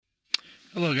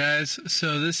Hello guys,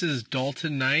 so this is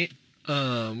Dalton Knight.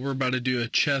 We're about to do a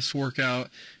chest workout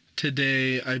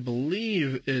today. I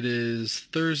believe it is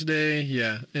Thursday,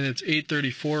 yeah, and it's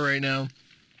 8:34 right now.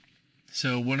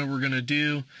 So what we're going to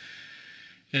do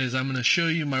is I'm going to show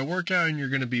you my workout and you're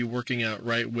going to be working out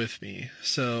right with me.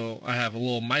 So I have a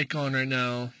little mic on right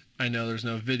now. I know there's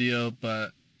no video,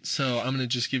 but so I'm going to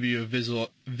just give you a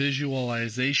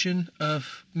visualization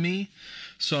of me.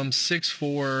 So I'm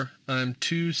 6'4", I'm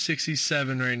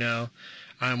 267 right now.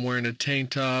 I'm wearing a tank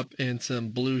top and some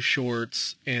blue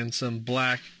shorts and some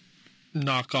black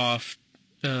knockoff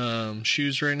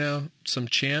shoes right now, some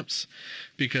Champs,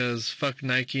 because fuck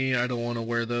Nike, I don't want to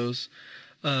wear those.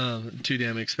 Too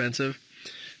damn expensive.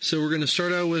 So we're going to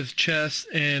start out with chest,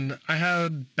 and I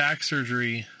had back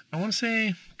surgery, I want to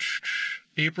say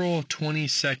April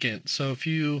 22nd. So if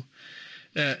you,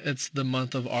 it's the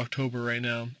month of October right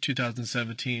now,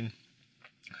 2017.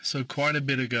 So quite a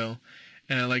bit ago,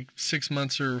 and like 6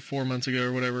 months or 4 months ago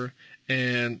or whatever.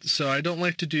 And so I don't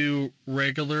like to do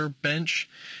regular bench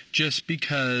just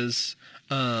because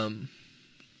of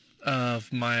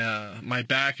my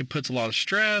back. It puts a lot of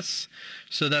stress.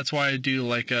 So that's why I do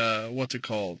like what's it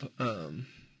called?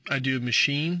 I do a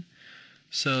machine.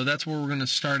 So that's where we're going to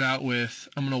start out with.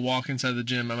 I'm going to walk inside the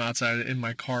gym. I'm outside in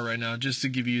my car right now just to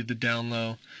give you the down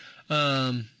low.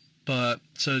 But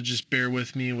so just bear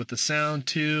with me with the sound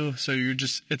too. So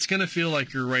it's going to feel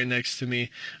like you're right next to me.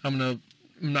 I'm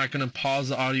not going to pause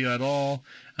the audio at all.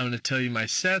 I'm going to tell you my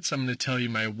sets. I'm going to tell you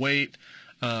my weight,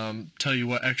 tell you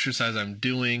what exercise I'm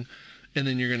doing. And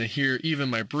then you're going to hear even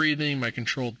my breathing, my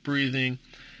controlled breathing.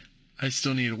 I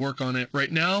still need to work on it.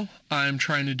 Right now, I'm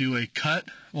trying to do a cut.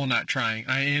 Well, not trying.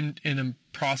 I am in a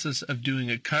process of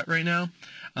doing a cut right now.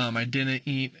 I didn't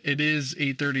eat. It is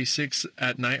 8:36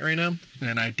 at night right now,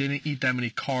 and I didn't eat that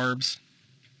many carbs.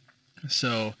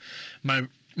 So my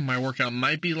workout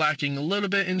might be lacking a little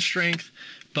bit in strength,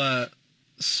 but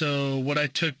so what I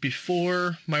took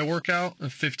before my workout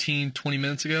 15-20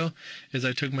 minutes ago is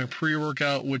I took my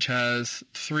pre-workout, which has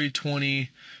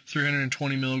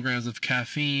 320 milligrams of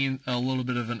caffeine, a little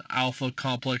bit of an alpha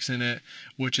complex in it,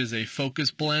 which is a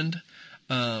focus blend.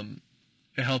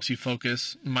 It helps you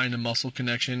focus. Mind and muscle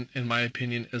connection, in my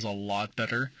opinion, is a lot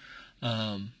better.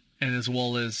 And as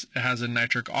well as it has a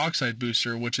nitric oxide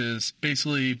booster, which is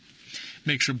basically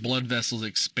makes your blood vessels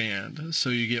expand, so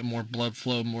you get more blood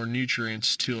flow, more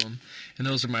nutrients to them. And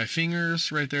those are my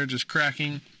fingers right there, just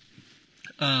cracking.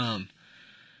 I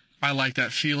like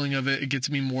that feeling of it. It gets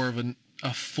me more of a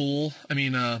full.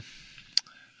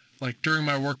 Like during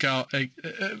my workout,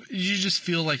 you just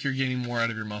feel like you're getting more out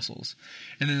of your muscles.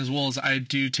 And then as well as I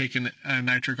do take a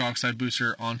nitric oxide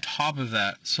booster on top of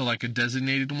that, so like a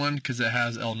designated one, because it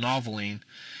has L-Novoline.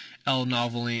 I'm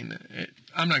not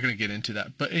going to get into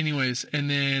that. But anyways,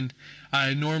 and then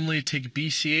I normally take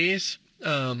BCAAs,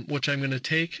 which I'm going to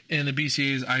take. And the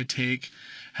BCAAs I take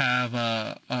have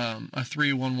a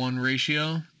 3:1:1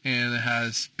 ratio. And it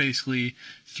has basically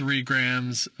 3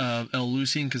 grams of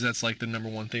L-leucine, because that's like the number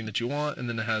one thing that you want. And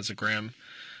then it has a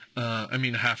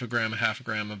half a gram of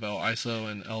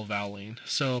L-iso and L-valine.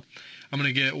 So I'm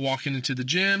going to get walking into the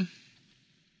gym.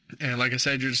 And like I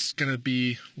said, you're just going to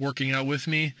be working out with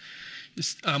me.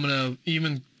 I'm going to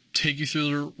even take you through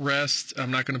the rest.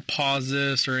 I'm not going to pause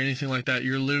this or anything like that.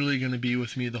 You're literally going to be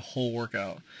with me the whole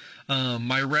workout.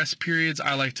 My rest periods,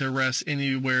 I like to rest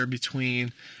anywhere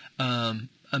between a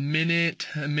minute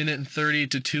and 30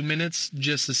 to 2 minutes,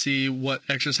 just to see what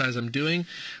exercise I'm doing.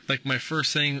 Like my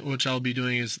first thing, which I'll be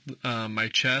doing, is my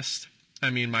chest.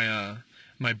 My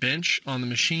bench on the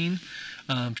machine,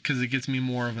 because it gets me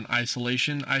more of an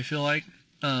isolation, I feel like.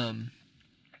 And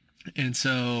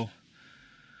so,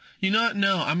 you know what?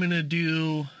 No, I'm gonna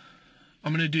do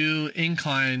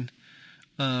incline,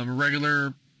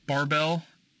 regular barbell,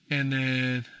 and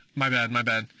then my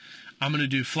bad. I'm gonna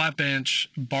do flat bench,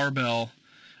 barbell,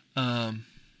 and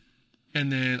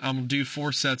then I'm gonna do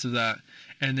 4 sets of that,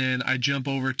 and then I jump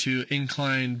over to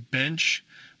incline bench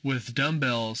with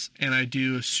dumbbells, and I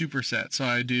do a superset. So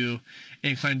I do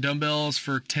incline dumbbells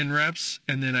for 10 reps,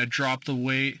 and then I drop the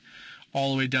weight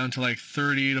all the way down to like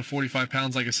 30 to 45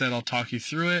 pounds. Like I said, I'll talk you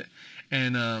through it,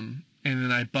 and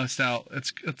then I bust out.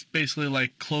 It's basically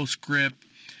like close grip.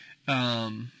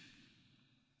 I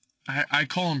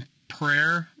call them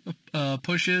prayer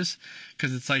pushes,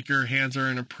 because it's like your hands are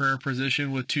in a prayer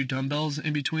position with 2 dumbbells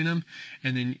in between them,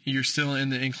 and then you're still in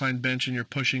the inclined bench and you're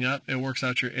pushing up. It works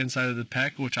out your inside of the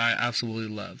pec, which I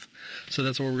absolutely love. So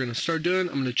that's what we're going to start doing.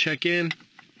 I'm going to check in.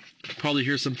 Probably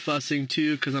hear some fussing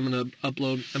too, because I'm going to I'm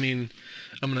going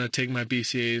to take my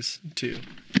BCAAs too.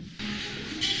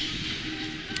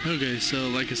 Okay, so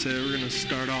like I said, we're gonna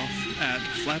start off at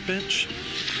flat bench.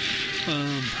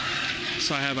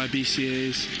 So I have my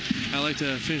BCAs. I like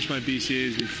to finish my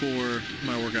BCAs before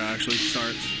my workout actually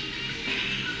starts.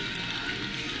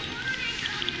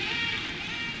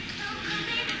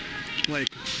 Like,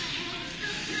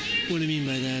 what I mean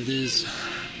by that is,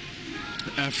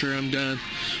 after I'm done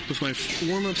with my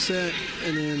warm-up set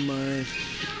and then my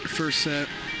first set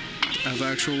of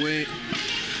actual weight,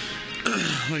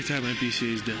 I like to have my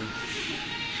BCAs done.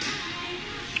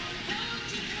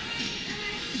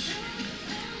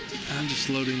 I'm just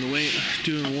loading the weight,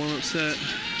 doing a warm-up set,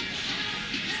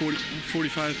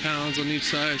 45 pounds on each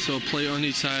side, so a plate on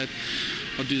each side.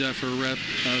 I'll do that for a rep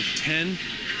of 10.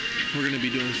 We're going to be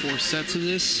doing 4 sets of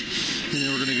this, and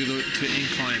then we're going to go to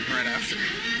incline right after.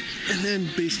 And then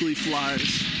basically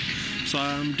flies. So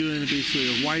I'm doing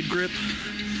basically a wide grip.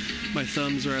 My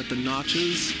thumbs are at the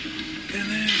notches, and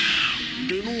then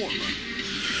doing a warm-up.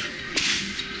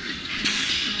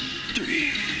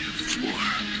 3, 4,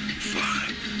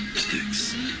 5,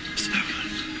 6, 7,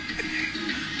 8,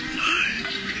 9,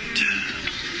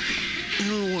 10.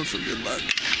 Another one for good luck.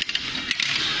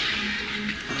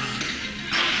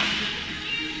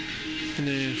 And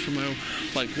then for my,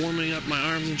 like, warming up my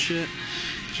arms and shit,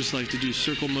 just like to do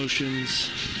circle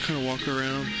motions, kind of walk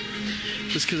around.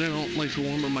 Just because I don't like to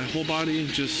warm up my whole body,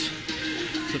 just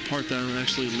the part that I'm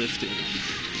actually lifting.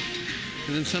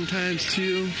 And then sometimes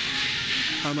too,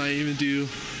 I might even do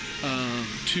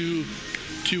two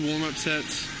warm-up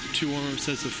sets, 2 warm-up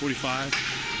sets of 45.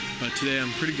 But today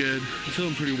I'm pretty good. I'm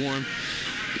feeling pretty warm.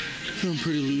 Feeling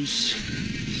pretty loose.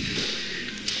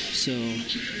 So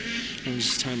I'm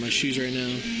just tying my shoes right now,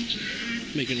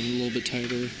 making them a little bit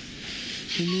tighter.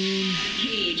 And then,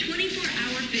 hey,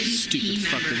 24-hour fitness stupid team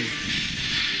fucking members.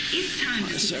 It's time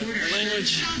to support our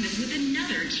language. with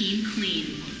another Team Clean.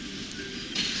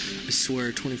 I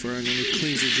swear, 24 hour number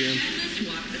cleans the gym.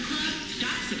 Walk the club,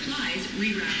 stock supplies,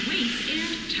 reroute weights,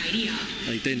 and tidy up.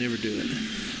 Like, they never do it.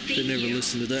 They never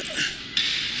listen to that.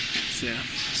 So, yeah.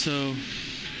 So,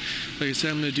 like I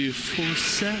said, I'm going to do 4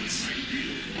 sets.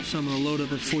 So I'm going to load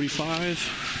up at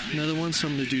 45. Another one, so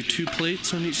I'm going to do 2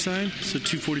 plates on each side. So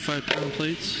 2 45-pound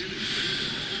plates.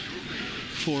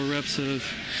 4 reps of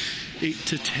 8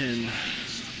 to 10.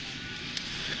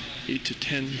 8 to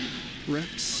 10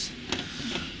 reps.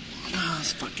 Ah,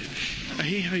 it's fucking... I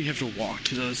hate how you have to walk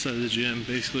to the other side of the gym,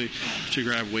 basically, to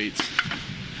grab weights.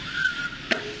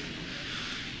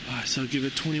 Alright, so I'll give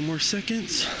it 20 more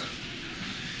seconds.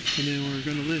 And then we're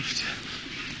going to lift.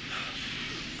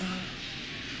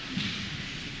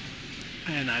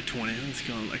 And not 20, let's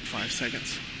go in like 5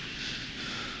 seconds.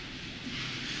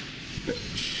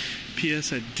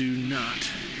 P.S. I do not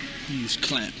use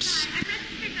clamps.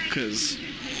 Because,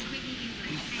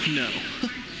 no.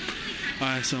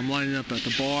 Alright, so I'm lining up at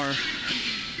the bar,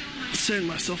 setting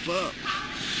myself up,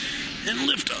 and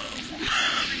lift up.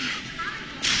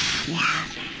 1,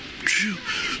 2, 3,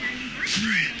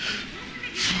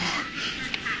 4,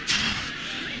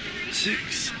 5,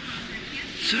 6,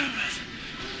 7,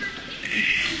 8,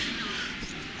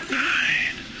 9,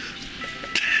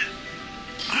 10.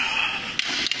 Oh.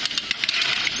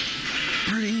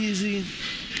 Pretty easy.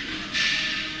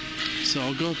 So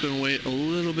I'll go up and wait a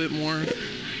little bit more.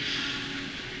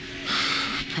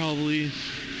 Probably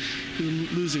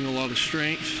losing a lot of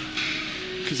strength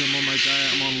because I'm on my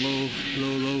diet. I'm on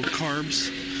low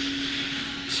carbs.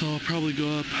 So I'll probably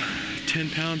go up 10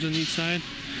 pounds on each side.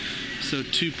 So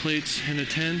 2 plates and a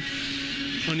 10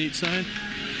 on each side.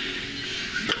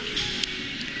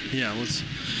 Yeah,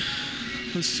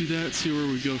 let's do that, see where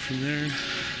we go from there.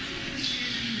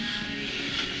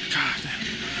 God,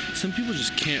 some people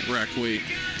just can't rack weight.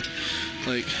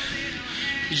 Like,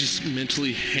 you're just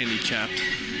mentally handicapped.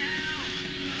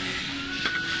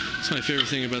 That's my favorite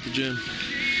thing about the gym.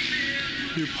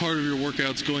 You're part of your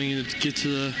workouts going in to get to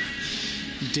the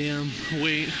damn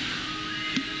weight.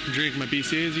 Drink my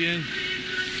BCAAs again.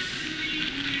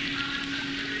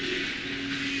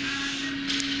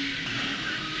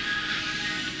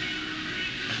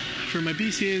 For my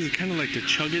BCAAs, I kind of like to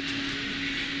chug it,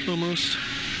 almost.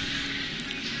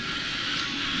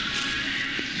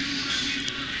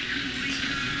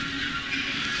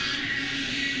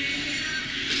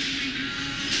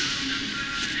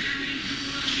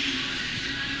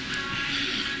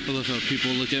 I love how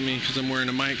people look at me because I'm wearing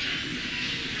a mic.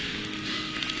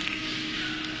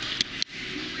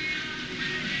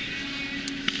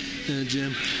 In the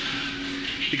gym,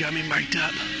 they got me mic'd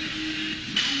up.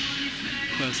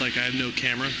 But it's like I have no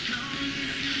camera,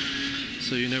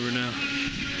 so you never know.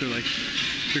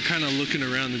 They're kind of looking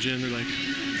around the gym. They're like,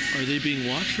 are they being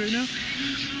watched right now?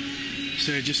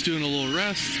 So just doing a little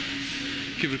rest,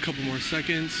 give it a couple more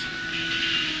seconds,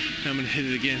 and I'm gonna hit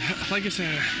it again. Like I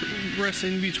said, rest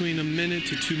in between a minute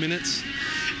to 2 minutes.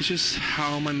 It's just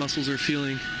how my muscles are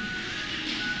feeling.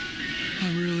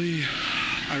 I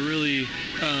really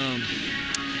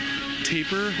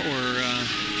taper or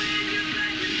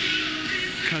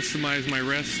customize my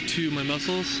rest to my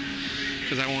muscles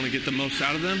because I want to get the most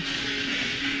out of them.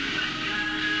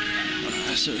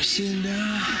 So sitting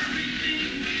down,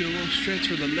 do a little stretch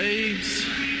for the legs.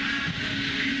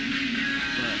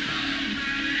 But,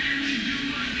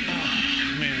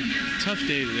 oh man, tough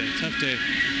day today, tough day.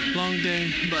 Long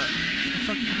day, but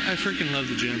I freaking love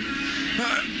the gym.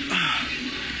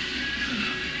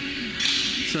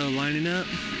 So lining up,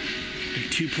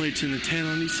 2 plates in the 10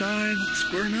 on each side,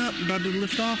 squaring up, about to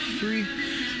lift off. 3,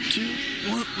 2,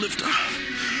 1, lift off.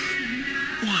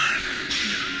 1,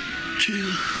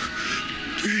 2,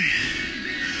 3,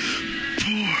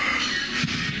 4,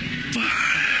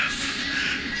 5,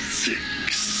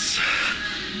 6,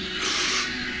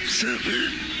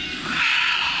 7,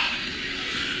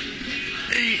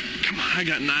 8. Come on, I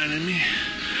got 9 in me.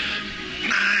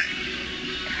 9.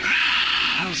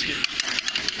 That was good.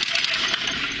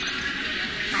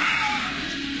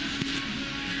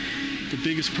 The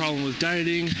biggest problem with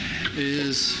dieting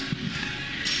is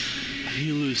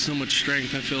you lose so much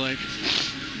strength, I feel like.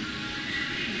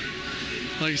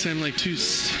 Like I said, I'm like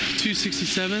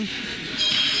 267.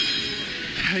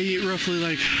 I eat roughly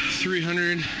like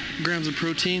 300 grams of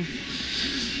protein,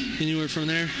 anywhere from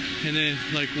there, and then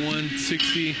like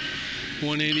 160,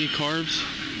 180 carbs.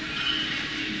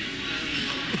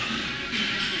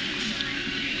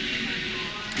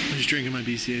 I'm just drinking my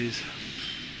BCAAs.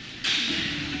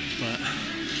 But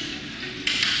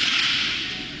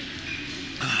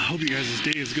I hope you guys'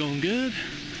 day is going good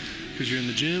because you're in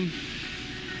the gym.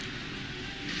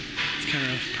 It's kind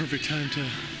of perfect time to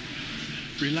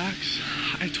relax.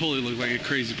 I totally look like a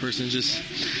crazy person just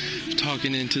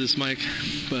talking into this mic,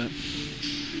 but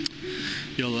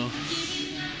YOLO.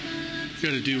 You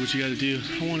gotta do what you gotta do.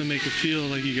 I want to make it feel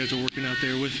like you guys are working out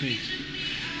there with me.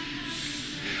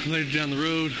 Later down the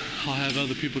road, I'll have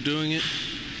other people doing it.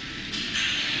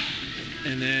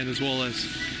 And then as well as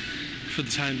for the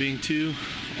time being too,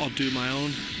 I'll do my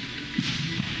own.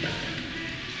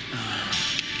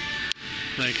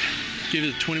 Like, give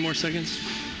it 20 more seconds.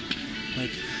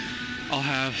 Like, I'll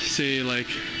have, say, like,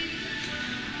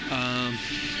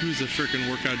 who's the freaking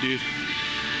workout dude?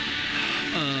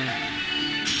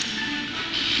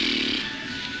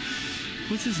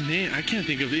 What's his name? I can't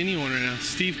think of anyone right now.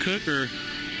 Steve Cook, or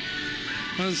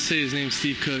I was say his name's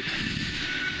Steve Cook.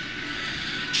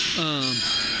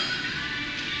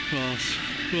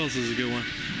 Who else is a good one?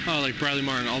 Oh, like Bradley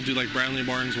Martin. I'll do like Bradley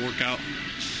Martin's workout.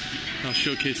 I'll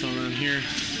showcase on here.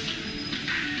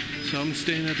 So I'm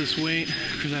staying at this weight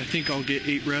because I think I'll get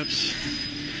 8 reps,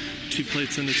 2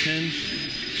 plates into 10.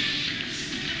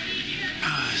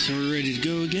 So we're ready to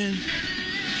go again.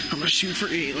 I'm gonna shoot for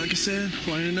 8, like I said,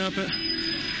 lining up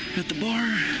at the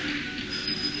bar.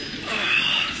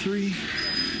 3,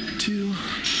 2,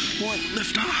 1,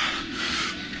 lift off.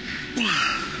 1,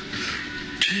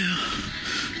 2,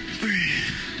 3,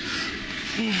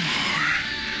 4,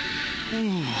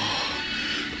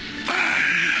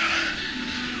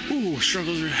 5. Ooh,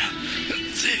 struggles are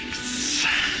 6,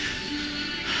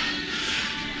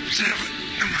 7.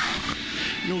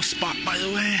 No spot, by the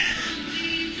way.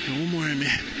 And 1 more in me.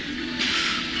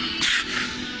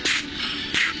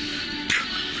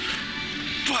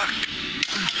 Fuck.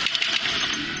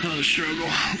 Another struggle.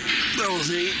 That was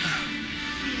 8.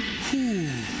 Whew.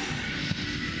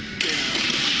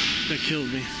 That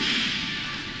killed me.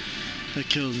 That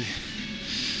killed me.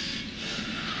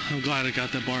 I'm glad I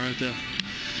got that bar out there. I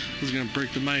was gonna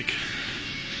break the mic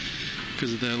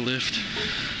because of that lift.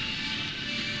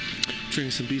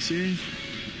 Drinking some BCA.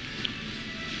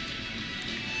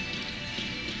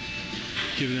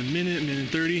 Give it a minute, minute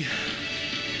 30.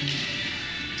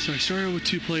 So I started with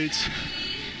 2 plates.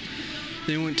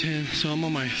 They went 10, so I'm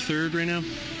on my 3rd right now.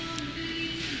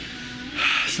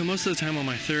 So most of the time on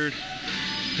my 3rd,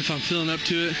 if I'm feeling up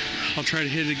to it, I'll try to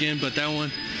hit it again, but that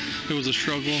one, it was a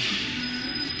struggle.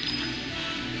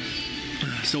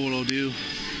 So what I'll do,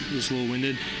 just a little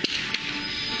winded.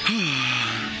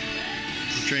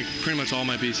 Drank pretty much all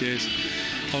my BCAAs.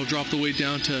 I'll drop the weight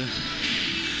down to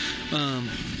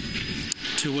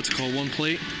what's called 1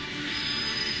 plate.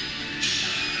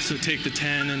 So take the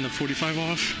 10 and the 45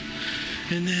 off.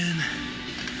 And then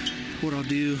what I'll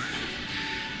do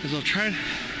is I'll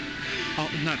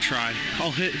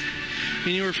hit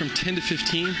anywhere from 10 to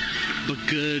 15, but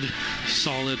good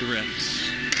solid reps.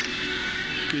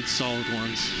 Good solid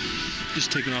ones.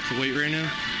 Just taking off the weight right now.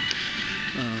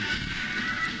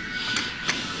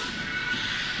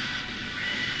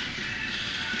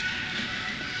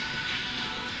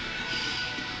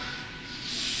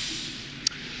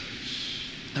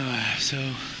 So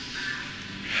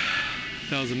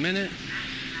that was a minute.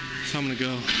 So I'm gonna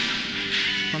go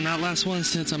on that last one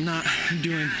since I'm not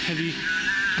doing heavy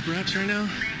reps right now.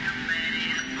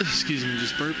 Excuse me,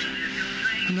 just burped.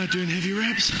 I'm not doing heavy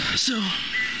reps, so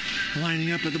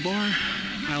lining up at the bar.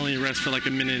 I only rest for like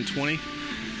a minute and 20.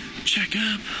 Check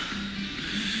up.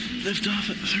 Lift off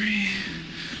at 3,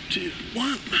 2, 1,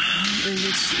 and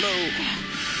it's slow.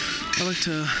 I like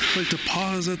to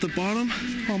pause at the bottom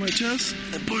on my chest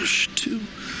and push 2, 3,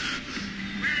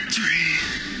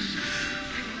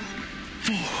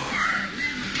 4,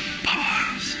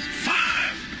 pause 5,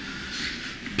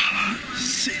 pause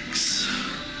 6,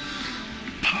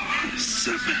 pause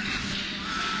 7,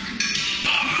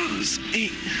 pause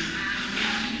 8,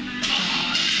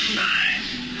 pause 9,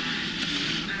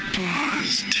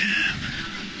 pause 10.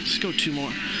 Just go 2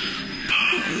 more.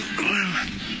 Pause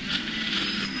 11.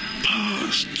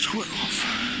 Pause 12.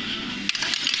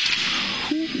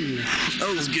 Ooh,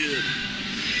 that was good.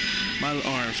 My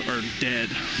arms are dead.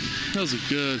 That was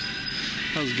good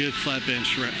flat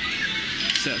bench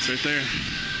sets right there.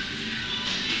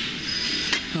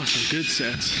 That was some good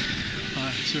sets.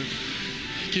 Alright, so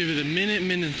give it a minute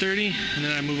and 30, and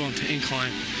then I move on to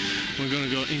incline. We're gonna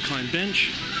go incline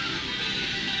bench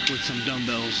with some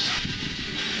dumbbells.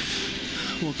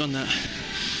 Work on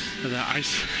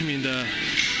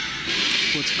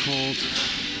what's it called?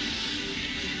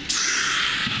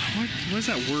 What is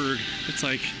that word? It's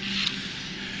like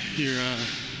your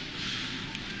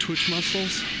twitch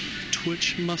muscles.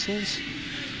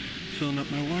 Filling up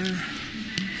my water.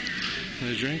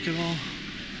 I drank it all.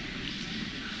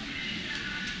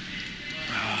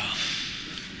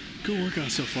 Good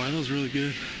workout so far. That was really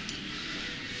good.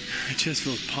 My chest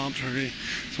feels pumped already.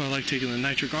 That's why I like taking the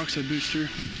nitric oxide booster. It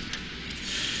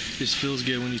just feels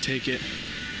good when you take it.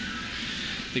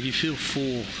 Like you feel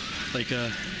full, like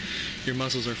your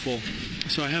muscles are full.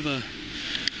 So I have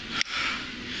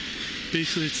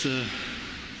basically it's the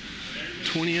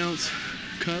 20 ounce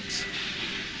cups,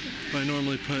 but I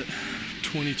normally put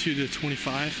 22 to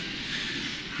 25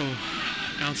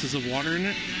 ounces of water in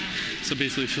it. So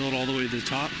basically fill it all the way to the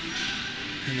top.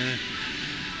 And then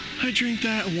I drink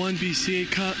that 1 BCA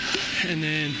cup and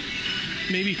then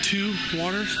maybe 2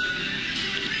 waters.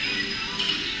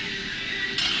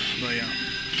 But yeah.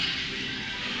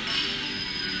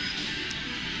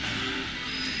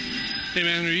 Hey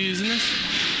man, are you using this?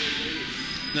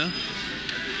 No?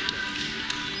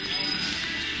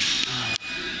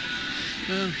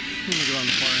 I'm gonna go on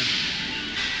the far end.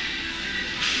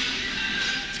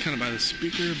 It's kind of by the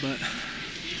speaker, but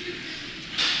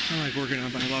I like working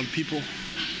out by a lot of people.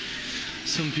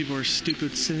 Some people are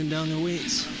stupid sitting down their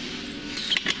weights.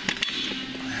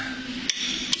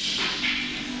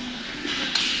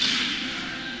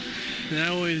 And I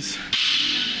always,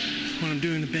 when I'm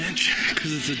doing the bench,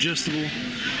 because it's adjustable,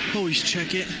 always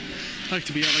check it. I like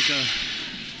to be at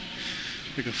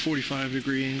like a 45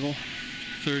 degree angle,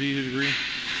 30 degree,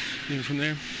 and from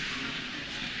there.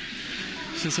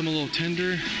 Since I'm a little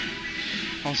tender,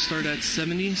 I'll start at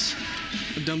 70s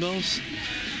of dumbbells.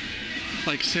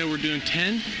 Like say we're doing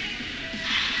 10.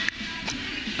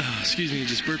 Excuse me,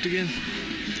 just burped again.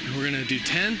 And we're gonna do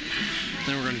 10,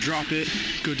 then we're gonna drop it,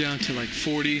 go down to like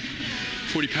 40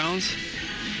 pounds.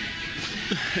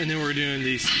 And then we're doing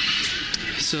these.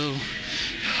 So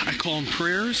I call them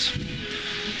prayers.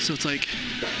 So it's like,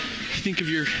 think of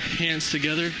your hands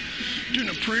together, doing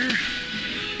a prayer,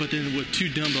 but then with 2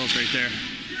 dumbbells right there.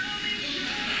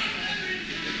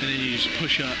 And then you just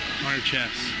push up on your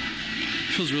chest.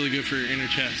 It feels really good for your inner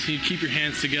chest. You keep your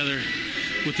hands together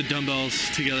with the dumbbells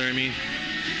together, I mean.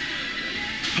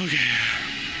 Okay,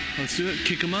 let's do it.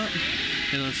 Kick them up,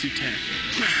 and let's do 10.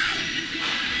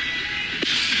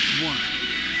 1,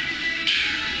 2,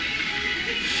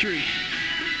 3,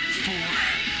 4,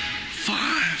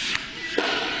 5,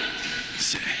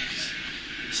 6,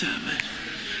 7,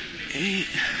 8,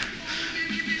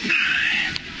 9,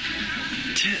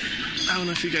 10. I don't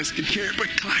know if you guys can hear it, but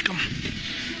clack them.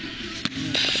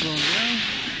 Slow down.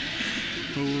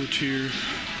 Over to,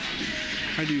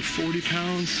 I do 40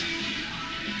 pounds.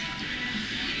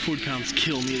 40 pounds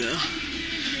kill me though.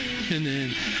 And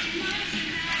then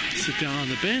sit down on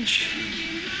the bench.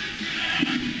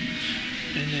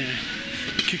 And then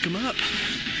kick them up.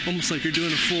 Almost like you're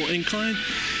doing a full incline.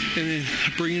 And then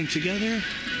bring them together.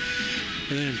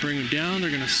 And then bring them down.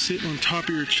 They're going to sit on top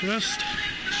of your chest.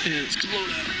 And slow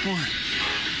down. 1,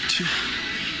 2,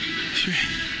 3,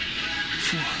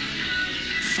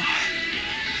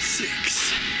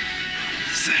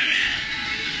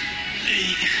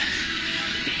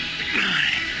 9,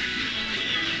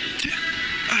 10.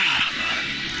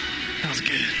 That was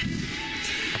good.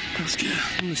 That was good.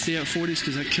 I'm gonna stay at 40s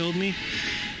because that killed me.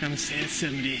 I'm gonna stay at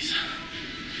 70s.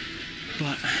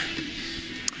 But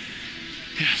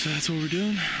yeah, so that's what we're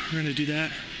doing. We're gonna do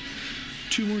that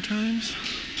 2 more times.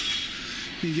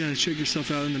 You gotta check yourself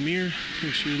out in the mirror,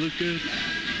 make sure you look good.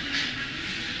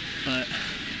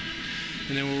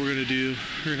 And then what we're gonna do,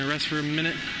 we're gonna rest for a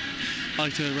minute. I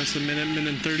like to rest a minute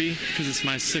and 30, because it's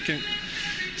my second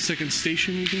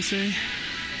station, you can say.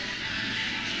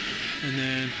 And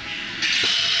then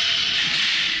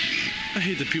I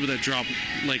hate the people that drop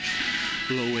like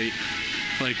low weight.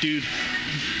 Like, dude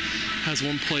has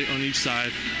 1 plate on each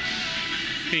side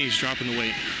and he's dropping the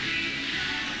weight.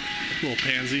 Little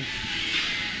pansy.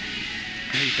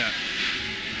 I hate that.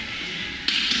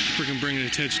 Freaking bringing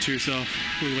attention to yourself.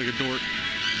 Look like a dork.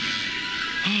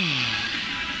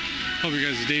 Hope your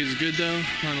guys' day was good though.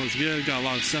 Mine was good. Got a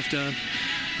lot of stuff done.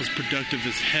 Was productive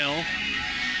as hell. I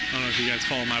don't know if you guys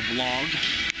follow my vlog.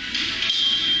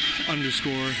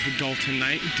 _ Dalton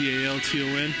Knight,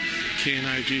 DALTON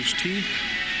KNIGHT.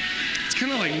 It's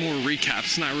kind of like more recaps.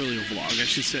 It's not really a vlog, I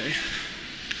should say.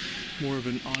 More of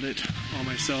an audit on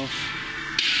myself.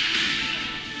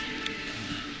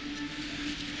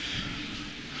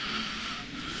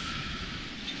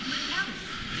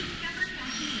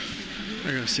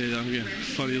 I gotta say that I'm getting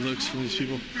funny looks from these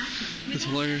people. It's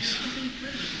hilarious.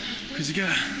 Because you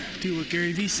gotta do what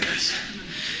Gary Vee says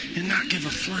and not give a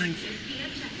flying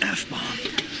F-bomb.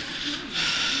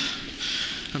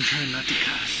 I'm trying not to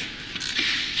cuss.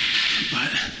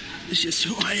 But it's just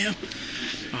who I am.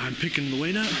 I'm picking the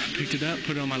weight up, picked it up,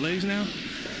 put it on my legs now.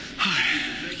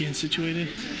 Getting situated.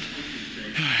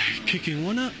 Kicking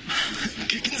 1 up,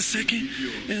 kicking the second,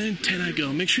 and then 10 I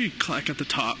go. Make sure you clack at the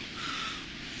top.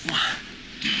 1,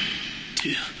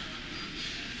 2, 3,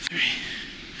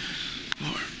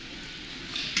 4,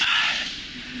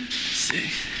 5,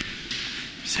 6,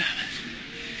 7,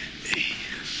 8,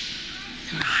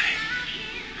 9,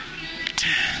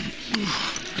 10.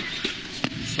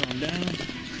 Slow them down.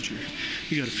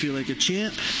 You gotta feel like a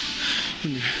champ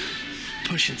when you're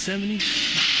pushing 70.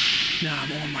 Now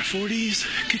I'm on my 40s.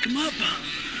 Kick them up.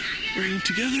 Bring them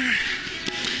together.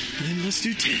 And then let's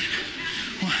do 10.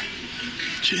 1,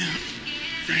 2,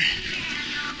 3,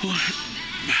 4,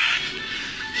 5,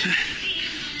 6,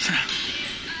 7,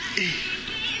 8,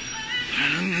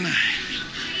 9,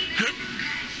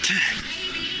 10.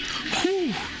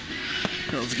 Whew.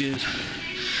 That was good.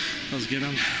 That was good.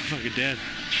 I'm fucking dead.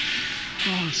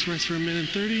 Oh, let's rest for a minute and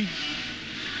 30.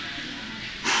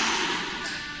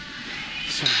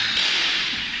 So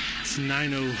it's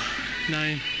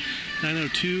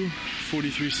 9:02,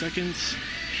 43 seconds.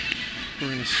 We're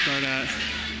gonna start at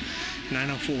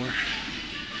 9:04.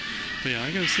 But yeah,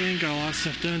 I gotta say, got a lot of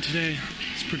stuff done today.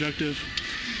 It's productive.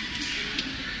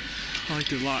 I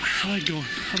liked it a lot. I like going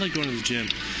to the gym.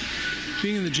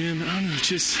 Being in the gym, I don't know,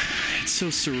 it's so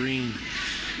serene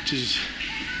to just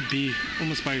be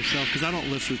almost by yourself, because I don't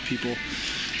lift with people.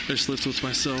 I just lift with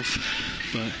myself.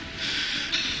 But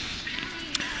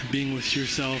being with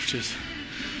yourself, just,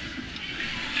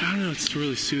 I don't know, it's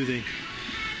really soothing.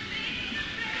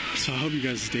 So I hope you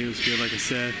guys' day was good, like I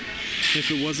said. If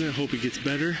it wasn't, I hope it gets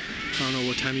better. I don't know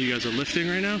what time you guys are lifting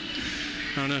right now.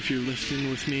 I don't know if you're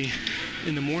lifting with me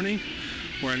in the morning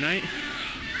or at night.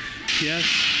 P.S.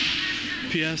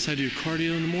 I do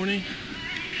cardio in the morning.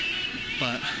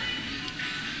 But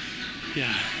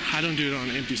yeah, I don't do it on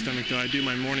an empty stomach though. I do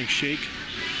my morning shake,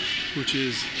 which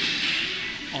is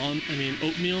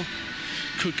oatmeal,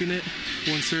 cooking it,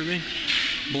 1 serving,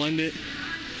 blend it,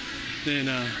 then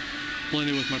blend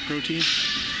it with my protein.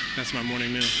 That's my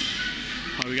morning meal.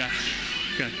 We got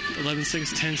 11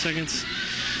 seconds, 10 seconds.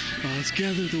 Let's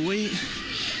gather the weight.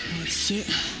 Let's sit.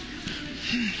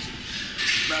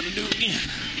 About to do it again.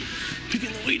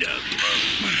 Picking the weight up.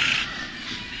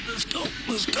 Let's go.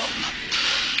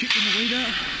 Kicking the weight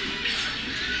up.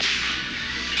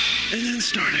 And then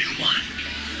starting. 1,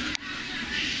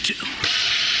 2,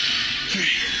 3,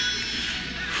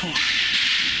 4,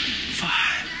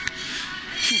 5,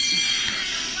 6,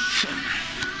 7,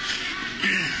 8,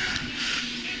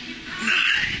 9.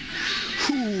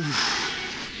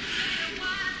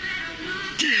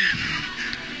 10.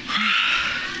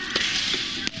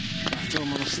 Throw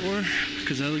him on the floor,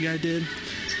 because the other guy did.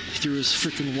 He threw his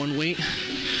freaking 1 weight.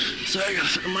 So I gotta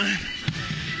throw mine.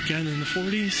 Got in the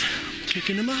 40s,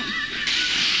 kicking him up.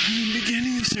 And then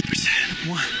beginning of superset.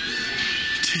 1,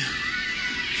 2,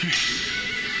 3,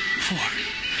 4,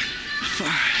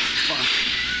 5,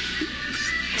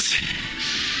 6,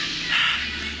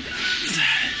 7,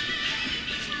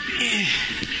 8,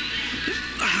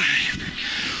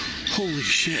 Holy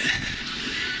shit.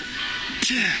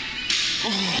 10.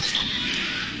 Oh,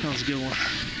 that was a good one.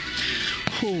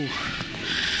 Oh,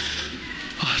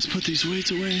 let's put these weights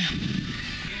away.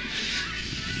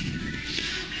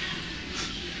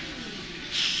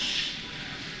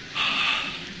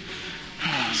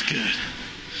 That was good.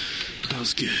 That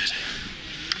was good.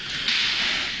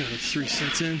 Got 3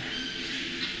 sets in.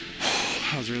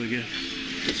 That was really good.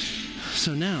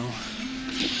 So now,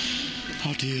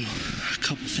 I'll do a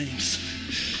couple things.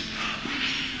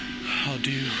 I'll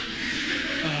do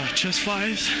chest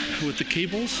flies with the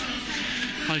cables.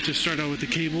 I like to start out with the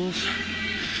cables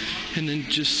and then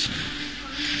just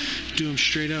do them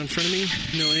straight out in front of me,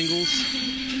 no angles.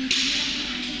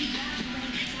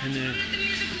 And then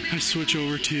I switch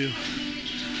over to,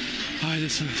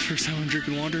 this is the first time I'm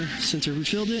drinking water since I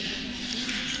refilled it.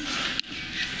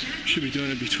 Should be doing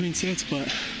it between sets,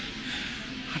 but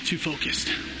I'm too focused.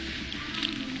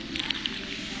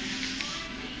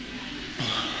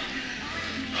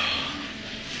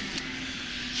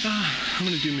 I'm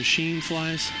going to do machine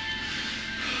flies.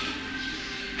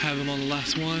 Have them on the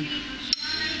last one.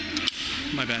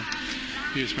 My bad.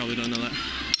 You guys probably don't know that,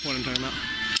 what I'm talking about.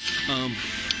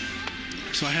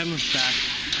 So I have them back.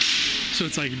 So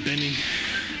it's like bending.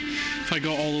 If I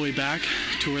go all the way back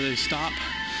to where they stop,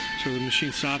 so the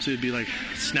machine stops, it would be like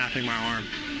snapping my arm.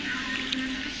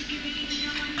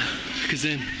 Because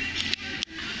then,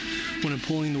 when I'm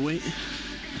pulling the weight,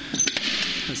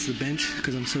 that's the bench,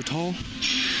 because I'm so tall,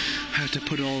 I have to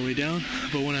put it all the way down.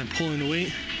 But when I'm pulling the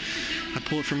weight, I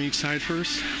pull it from each side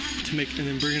first to make, and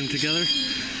then bring them together.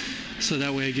 So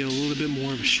that way I get a little bit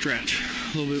more of a stretch,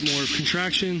 a little bit more of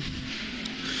contraction,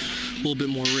 a little bit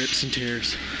more rips and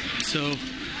tears. So,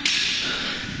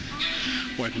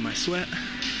 wiping my sweat.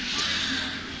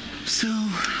 So,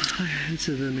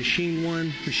 into the machine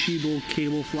one, the Sheeble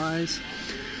cable flies.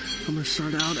 I'm gonna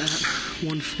start out at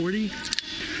 140.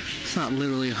 It's not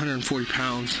literally 140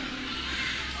 pounds,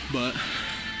 but,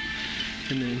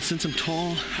 and then since I'm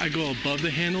tall, I go above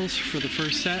the handles for the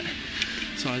first set.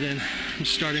 So I'm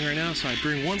starting right now, so I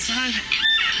bring one side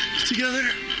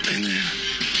together, and then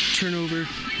turn over,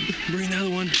 bring the other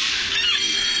one,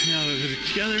 now I put it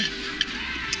together,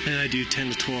 and I do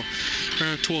 10 to 12,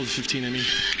 or 12 to 15, I mean.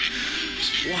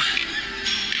 Just 1,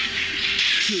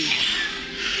 2,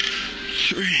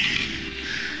 3,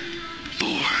 4,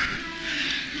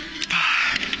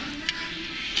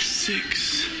 5,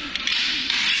 6,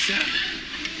 7,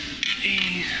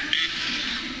 8,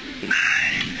 9,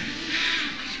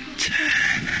 10,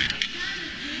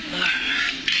 11,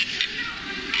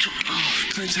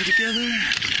 12. Clench that together.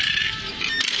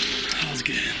 That was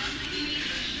good.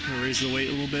 I'm gonna raise the weight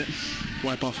a little bit.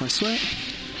 Wipe off my sweat.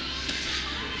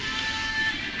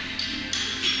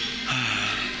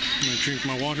 I'm gonna drink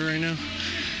my water right now.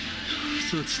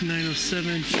 So it's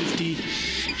 9:07,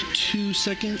 52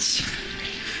 seconds.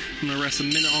 I'm gonna rest a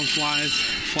minute on flies.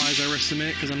 Flies, I rest a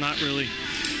minute because I'm not really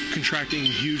contracting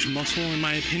huge muscle in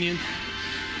my opinion.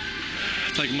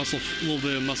 It's like muscle, a little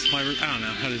bit of muscle fiber. I don't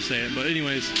know how to say it, but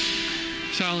anyways,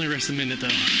 so I only rest a minute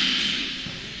though.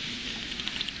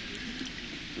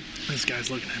 This guy's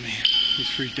looking at me. He's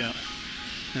freaked out.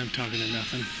 And I'm talking to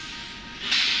nothing.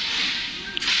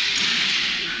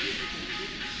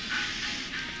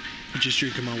 I'm just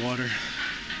drinking my water.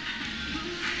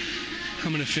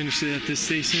 I'm gonna finish it at this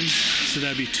station. So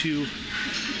that'd be 2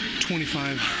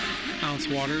 25-ounce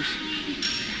waters.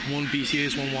 1 BCA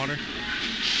is 1 water.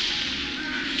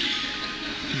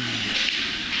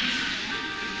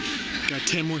 Got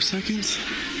 10 more seconds.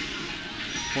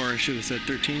 Or I should have said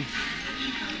 13.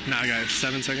 Now I got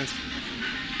 7 seconds.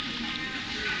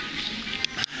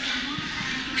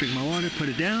 Drink my water, put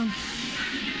it down.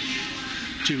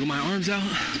 Jiggle my arms out.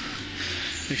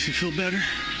 Makes me feel better.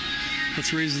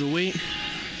 Let's raise the weight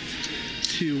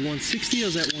to 160. I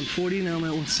was at 140, now I'm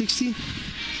at 160.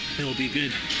 It'll be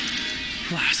good.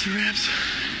 Last reps.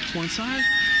 One side.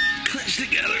 Clench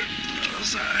together. Other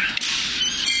side.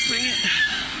 Bring it.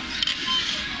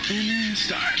 And then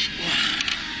start. 1,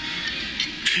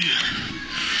 2,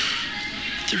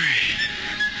 3,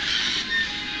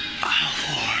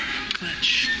 4,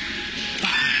 clench,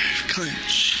 5,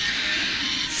 clench,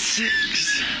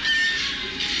 6,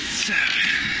 7,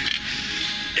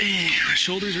 8, my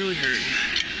shoulder's really hurting,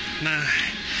 9,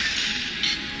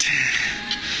 10,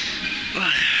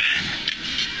 11,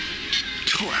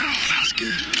 12, that was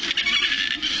good.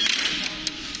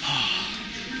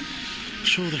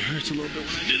 Shoulder hurts a little bit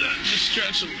when I do that. Just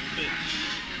stretch a little bit.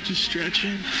 Just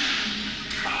stretching.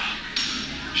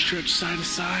 Stretch side to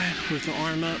side with the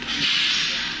arm up.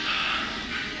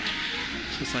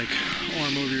 It's like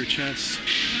arm over your chest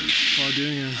while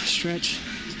doing a stretch.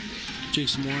 Drink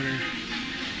some water.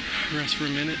 Rest for a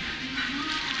minute.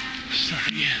 Start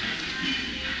again.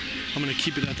 I'm gonna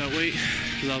keep it at that weight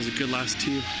because that was a good last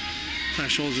 2. My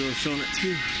shoulders are feeling it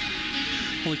too.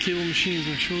 All the cable machines,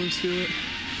 my shoulders feel it.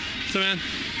 So man,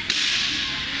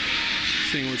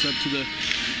 saying what's up to the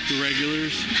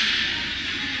regulars.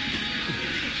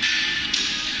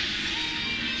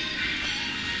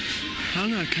 I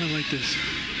don't know, I kind of like this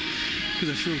because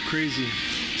I feel crazy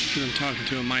because I'm talking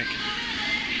to a mic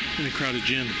in a crowded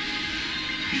gym.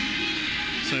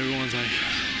 So everyone's like,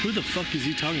 who the fuck is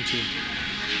he talking to?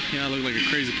 Yeah, I look like a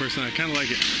crazy person. I kind of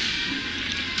like it.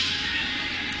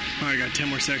 All right, I got 10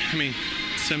 more seconds.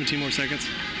 17 more seconds.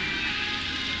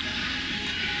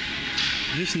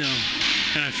 Just know.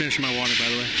 And I finished my water, by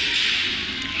the way.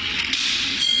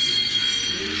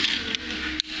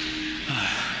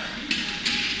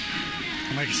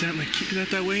 Like I said, I'm going to keep it at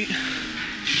that weight.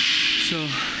 So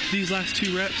these last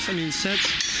 2 reps, sets,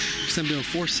 because I'm doing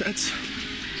 4 sets.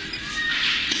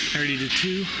 I already did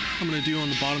 2. I'm going to do on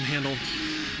the bottom handle.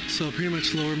 So I pretty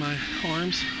much lower my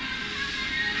arms.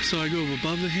 So I go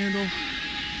above the handle.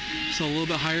 So a little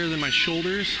bit higher than my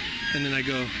shoulders. And then I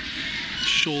go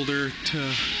shoulder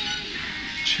to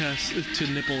chest to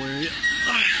nipple area.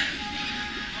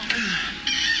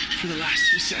 For the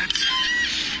last 2 sets.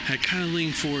 I kind of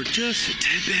lean forward just a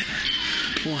tad bit.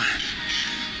 1,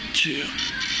 2,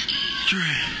 3,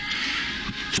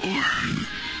 4,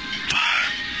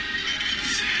 5,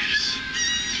 6,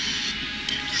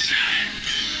 7,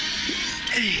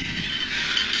 8,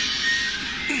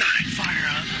 9. Fire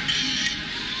up.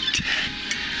 10,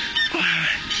 11,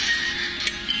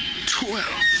 12.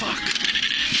 Fuck.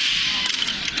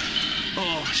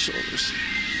 Oh, shoulders.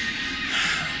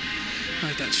 I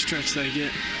like that stretch that I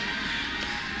get.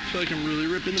 I feel like I'm really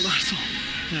ripping the muscle.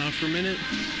 Now for a minute.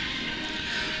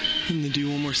 I'm gonna do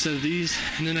 1 more set of these,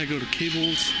 and then I go to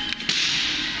cables.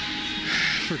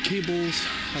 For cables,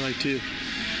 I like to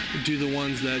do the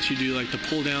ones that you do like the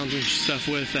pull downs and stuff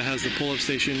with, that has the pull up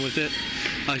station with it.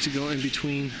 I like to go in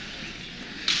between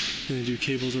and then do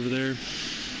cables over there.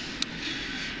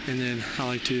 And then I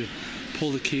like to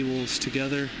pull the cables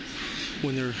together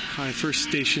when I first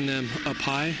station them up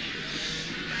high.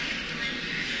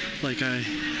 Like I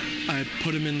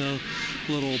put them in the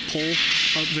little pole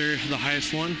up there, the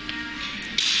highest one.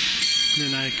 And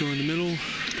then I go in the middle,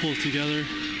 pull it together,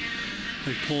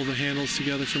 like pull the handles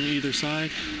together from either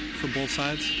side, from both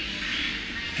sides,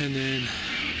 and then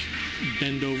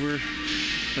bend over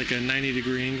like a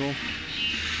 90-degree angle,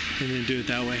 and then do it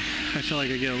that way. I feel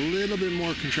like I get a little bit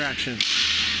more contraction.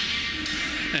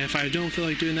 And if I don't feel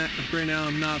like doing that right now,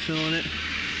 I'm not feeling it,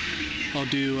 I'll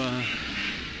do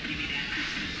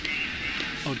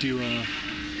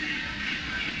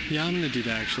yeah, I'm gonna do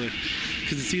that actually,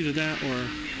 because it's either that or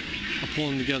I'll pull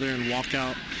them together and walk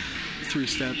out 3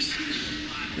 steps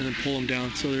and then pull them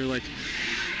down, so they're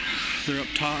up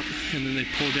top and then they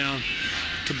pull down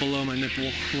to below my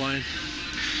nipple line.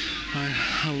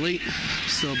 I'm late,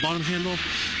 so bottom handle,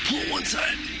 pull one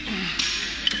side,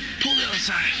 pull the other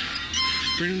side,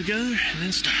 bring them together and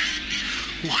then start.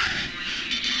 1,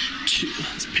 2,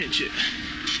 let's pinch it.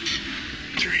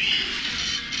 3,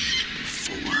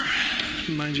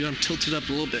 4. Mind you, I'm tilted up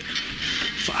a little bit.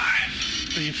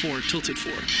 4, tilted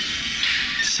 4.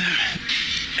 7,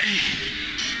 8,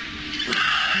 9,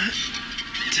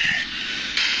 10,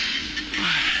 12.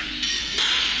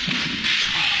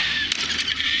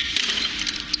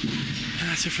 And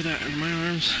that's it for that. And my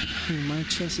arms, my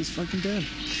chest is fucking dead.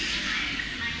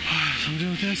 So I'm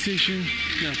done with that station.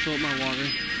 Now fill up my water.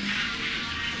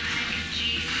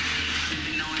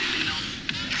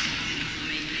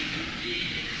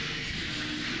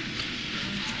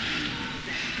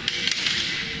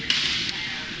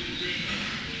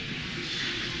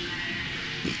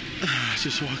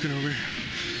 Just walking over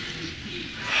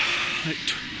like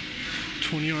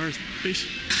 20 yards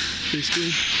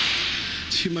basically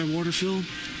to get my water filled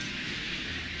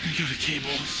and go to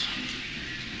cables.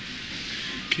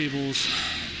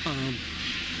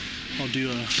 I'll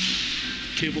do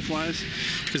cable flies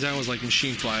because that was like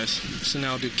machine flies, so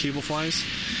now I'll do cable flies.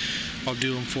 I'll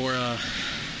do them for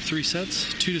 3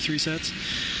 sets, 2 to 3 sets,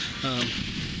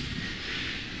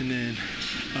 and then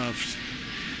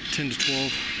 10 to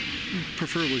 12,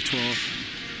 preferably 12.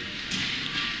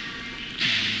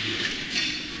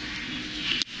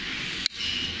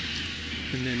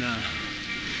 And then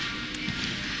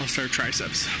I'll start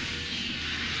triceps.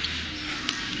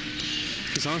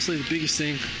 Because honestly, the biggest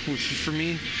thing for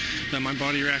me that my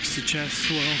body reacts to chest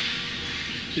well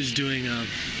is doing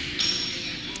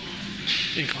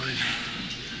incline.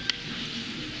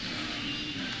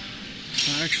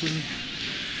 So actually,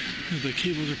 the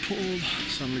cables are pulled,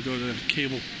 so I'm gonna go to the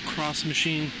cable cross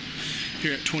machine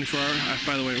here at 24 Hour.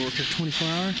 By the way, I work at 24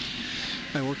 Hour.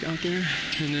 I work out there,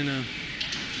 and then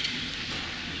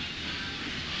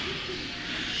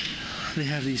they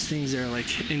have these things that are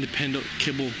like independent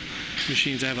cable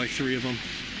machines. I have like 3 of them.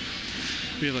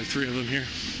 We have like 3 of them here.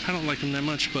 I don't like them that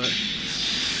much, but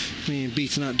I mean, it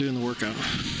beats not doing the workout.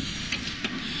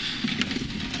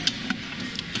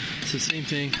 It's the same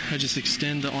thing. I just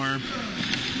extend the arm,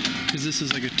 because this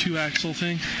is like a 2-axle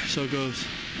thing, so it goes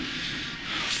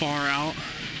far out,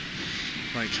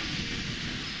 like,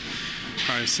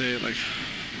 probably say it like,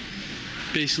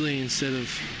 basically instead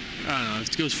of, I don't know,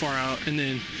 it goes far out, and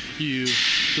then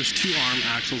there's 2 arm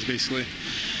axles basically.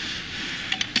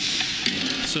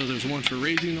 So there's one for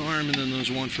raising the arm, and then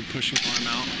there's one for pushing the arm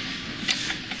out.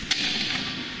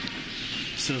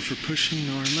 So for pushing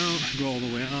the arm out, I go all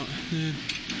the way out, and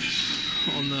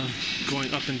on the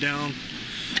going up and down,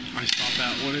 I stop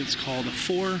at what it's called a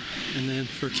 4, and then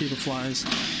for cable flies,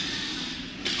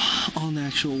 on the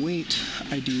actual weight,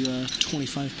 I do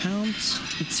 25 pounds.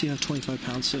 Let's see, I have 25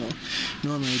 pounds, so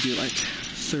normally I do like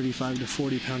 35 to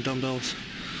 40 pound dumbbells.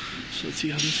 So let's see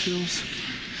how this feels.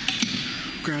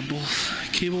 Grab both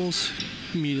cables,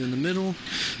 meet in the middle,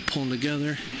 pull them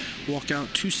together, walk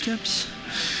out 2 steps,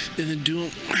 and then do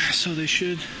them so they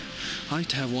should. I like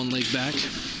to have one leg back,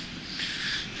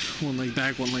 one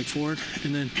leg forward,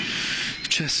 and then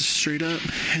chest is straight up,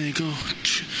 and then go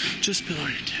just below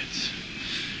your tits,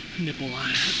 nipple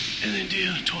line, and then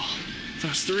do 12.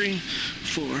 That's 3,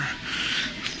 4,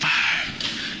 5,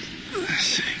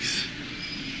 6,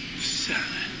 7,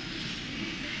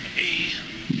 8,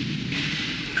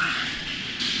 9,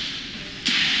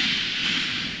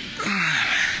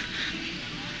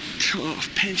 12.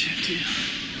 Pinch it too.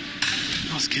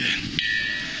 That was good.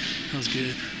 That was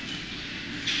good.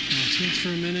 Now switch for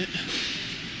a minute.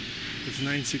 It's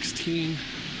 9:16,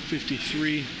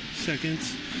 53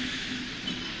 seconds.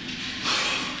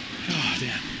 Oh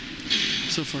damn.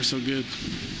 So far so good.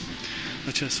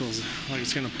 My chest feels like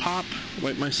it's gonna pop.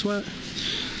 Wipe my sweat.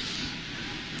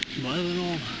 But other than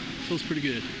all, feels pretty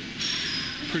good.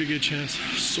 Pretty good chest.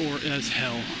 Sore as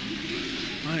hell.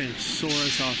 I am sore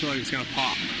as hell. I feel like it's gonna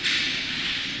pop.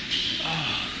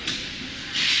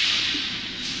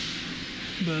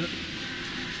 But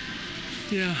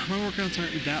yeah, my workouts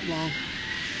aren't that long,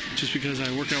 just because I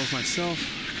work out with myself.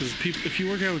 Because if you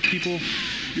work out with people,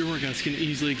 your workouts can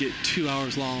easily get 2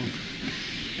 hours long,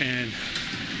 and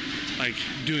like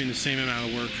doing the same amount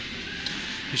of work.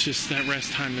 It's just that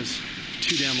rest time is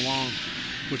too damn long,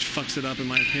 which fucks it up in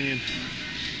my opinion.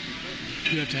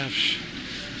 You have to have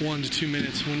 1 to 2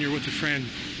 minutes. When you're with a friend,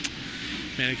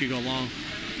 man, it could go long.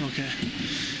 Okay,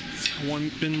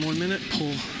 been 1 minute,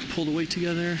 pull the weight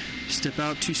together, step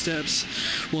out 2 steps,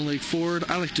 1 leg forward.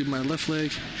 I like to do my left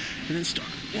leg, and then start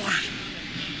 1,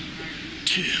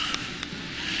 2,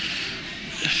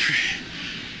 3,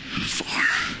 4,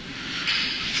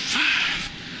 5,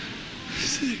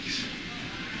 6,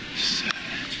 7,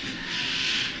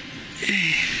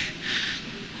 8,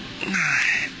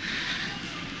 9,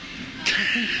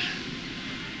 10.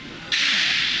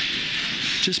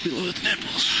 Just below the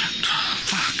nipples.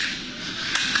 Fuck.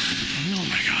 Oh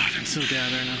my god, I'm so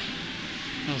dead right now.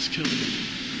 That was killing me.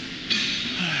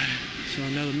 Alright, so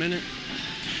another minute.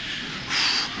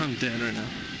 I'm dead right now.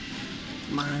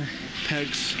 My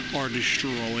pecs are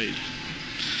destroyed.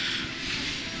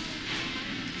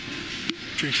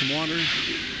 Drink some water.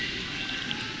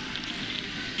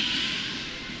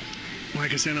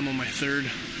 Like I said, I'm on my third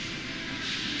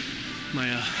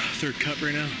cup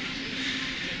right now.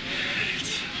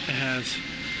 It has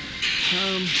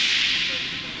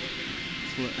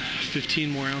 15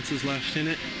 more ounces left in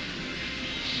it.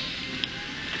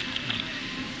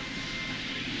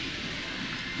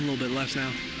 A little bit less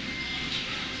now.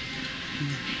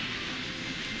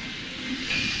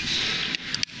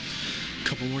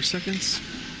 Couple more seconds.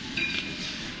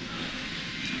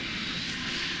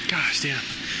 Gosh damn.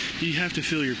 You have to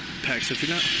feel your pecs. If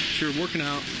you're working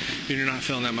out and you're not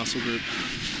feeling that muscle group,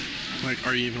 like,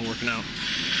 are you even working out?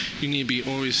 You need to be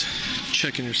always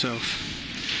checking yourself.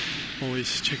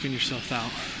 Always checking yourself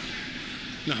out.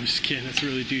 No, I'm just kidding. That's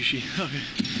really douchey. Okay.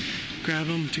 Grab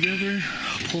them together.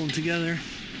 Pull them together.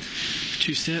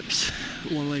 2 steps.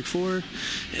 1 leg forward.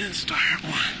 And then start.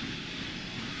 1,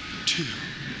 2,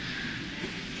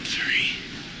 3,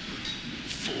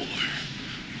 4,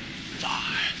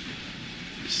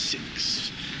 5,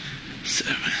 6,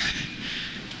 7,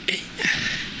 8,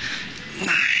 9,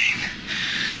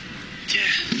 10.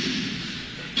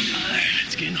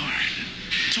 It's getting hard.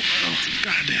 12.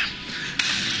 Goddamn.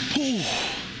 Oh.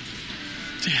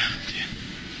 Damn, dude.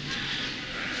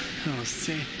 That was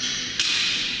insane.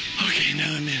 Okay,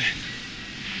 another minute.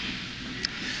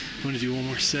 I'm gonna do one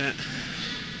more set.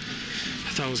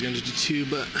 I thought I was gonna do 2,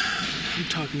 but I'm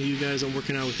talking to you guys. I'm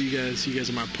working out with you guys. You guys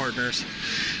are my partners.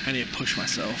 I need to push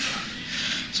myself.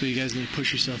 So you guys need to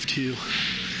push yourself too.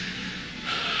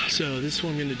 So this is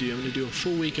what I'm gonna do. I'm gonna do a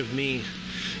full week of me.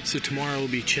 So tomorrow will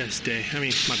be chest day. I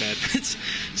mean, my bad.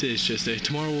 Today's chest day.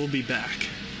 Tomorrow we'll be back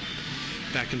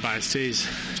in biceps. Today's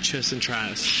chest and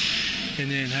tries. And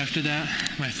then after that,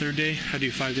 my third day, I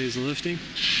do 5 days of lifting.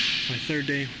 My third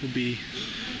day will be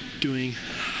doing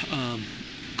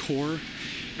core.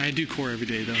 I do core every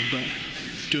day though, but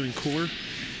doing core,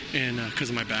 and because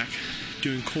of my back,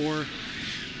 doing core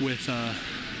with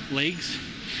legs.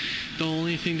 The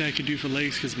only thing that I could do for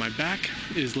legs because of my back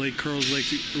is leg curls,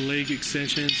 leg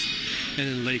extensions, and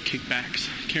then leg kickbacks.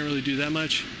 Can't really do that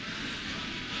much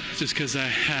just because I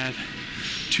had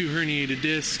 2 herniated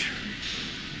discs.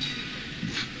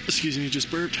 Excuse me,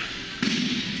 just burped.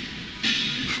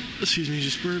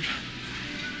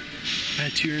 I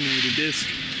had 2 herniated discs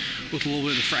with a little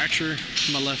bit of fracture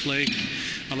in my left leg.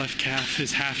 My left calf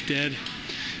is half dead.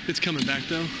 It's coming back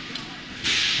though.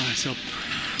 So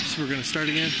we're gonna start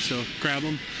again. So grab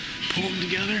them, pull them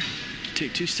together,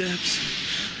 take 2 steps.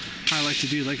 I like to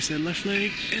do, like I said, left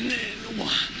leg, and then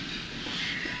 1,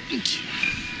 2,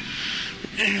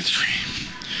 and 3,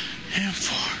 and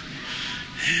 4,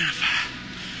 and 5,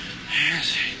 and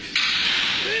 6,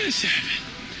 and 7,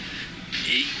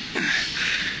 8, 9.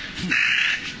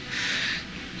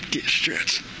 Get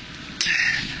stretched. 10,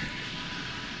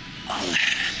 11,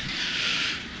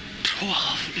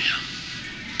 12. Yeah.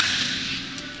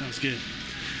 That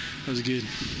was good.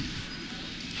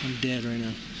 I'm dead right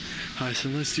now. Alright, so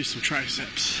let's do some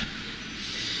triceps.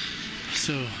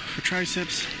 So for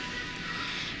triceps,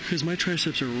 because my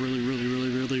triceps are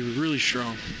really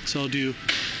strong. So I'll do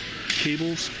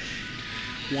cables,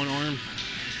 1 arm,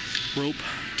 rope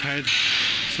tied.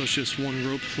 So it's just 1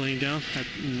 rope laying down. I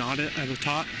knot it at the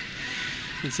top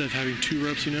instead of having 2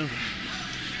 ropes, you know.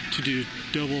 To do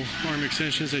double arm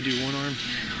extensions, I do 1 arm.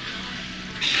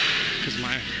 Because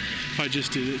if I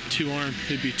just did it 2 arm,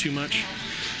 it'd be too much.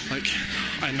 Like,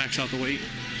 I max out the weight.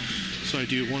 So I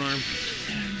do 1 arm.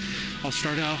 I'll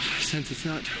start out, since it's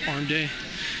not arm day,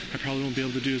 I probably won't be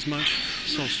able to do as much.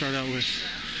 So I'll start out with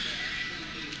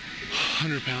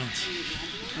 100 pounds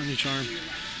on each arm,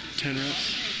 10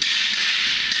 reps,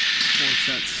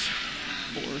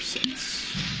 4 sets.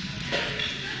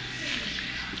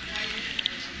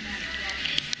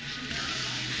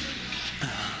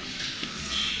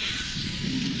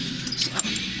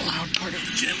 Loud part of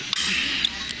the gym.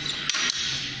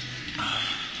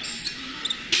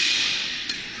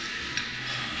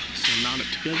 So knot it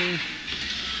together,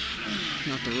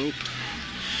 knot the rope,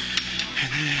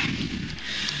 and then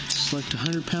select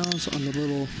 100 pounds on the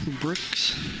little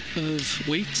bricks of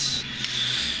weights,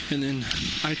 and then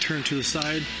I turn to the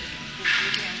side,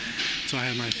 so I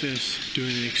have my fist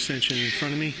doing an extension in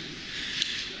front of me.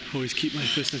 Always keep my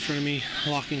fist in front of me,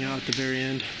 locking out at the very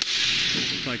end,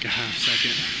 like a half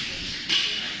second.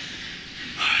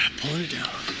 Pulling it down.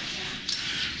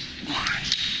 1,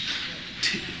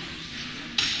 2,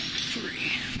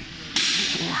 3,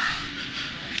 4,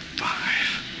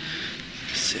 5,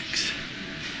 6,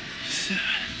 7,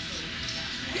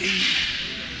 8,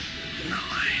 9,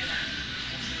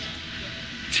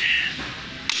 10.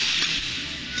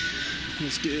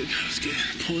 That's good.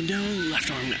 Pulling down,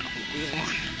 left arm now.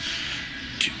 1,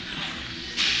 2,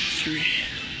 3,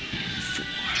 4,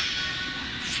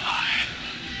 5,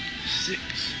 6,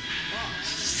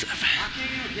 7,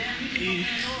 8,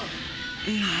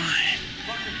 9,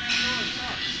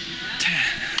 10.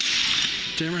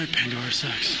 Damn right, Pandora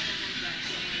sucks.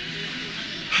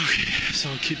 Okay, so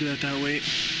I'll keep it at that weight.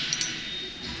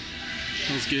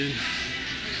 That was good.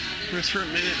 Rest for a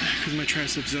minute, because my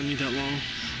triceps don't need that long.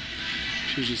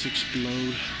 She'll just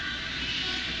explode.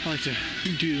 I like to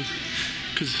do,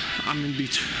 because I'm in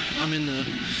the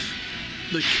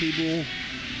cable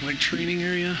like training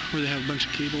area where they have a bunch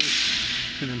of cables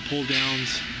and then pull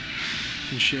downs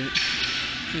and shit,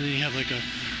 and then you have like a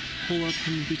pull up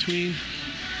in between.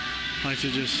 I like to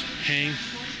just hang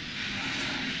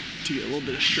to get a little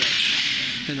bit of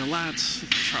stretch, and the lats, the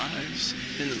tries,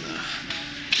 and then the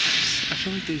pecs. I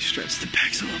feel like they stretch the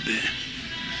pecs a little bit,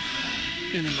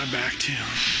 and then my back too.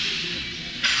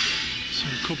 So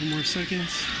a couple more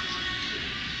seconds.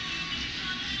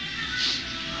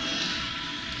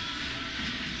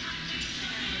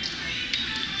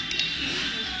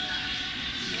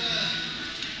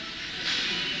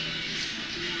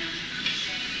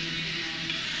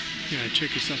 You gotta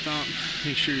check yourself out.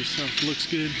 Make sure your stuff looks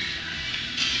good.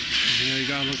 You know, you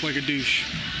gotta look like a douche.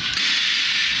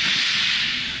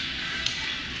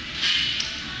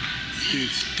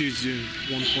 Dude's doing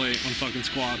one plate on fucking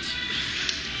squats.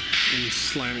 And he's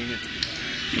slamming it.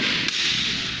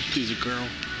 Dude's a girl.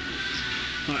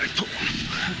 Alright, pull.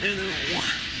 And then 1,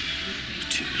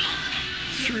 2,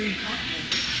 3,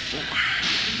 4,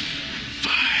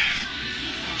 5,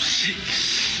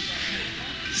 6,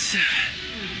 7,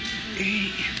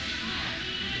 8,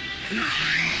 9,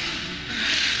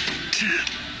 10.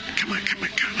 Come on.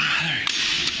 Alright.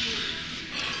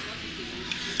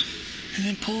 And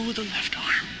then pull with the left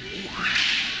arm. 1,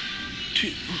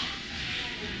 2,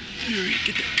 3.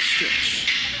 Get that stretch.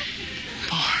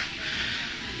 4,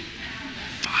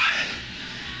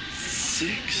 5,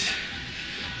 6,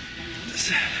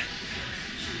 7,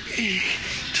 8,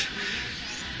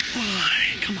 9.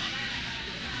 Come on.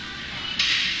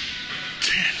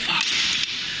 10. Fuck.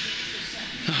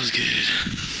 That was good.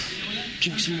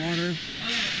 Drink some water.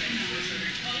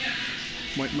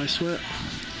 Wipe my sweat.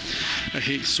 I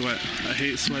hate sweat. I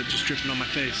hate sweat just dripping on my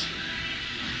face.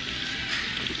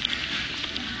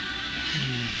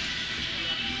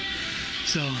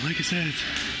 So, like I said,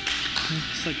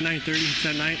 it's like 9:30. It's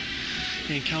at night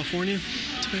in California.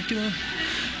 Temecula.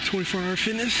 24-hour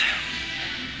fitness.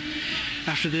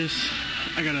 After this,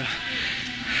 I'm gonna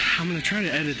try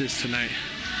to edit this tonight.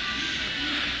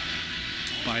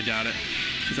 But I doubt it,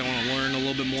 because I want to learn a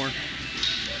little bit more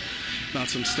about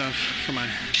some stuff for my.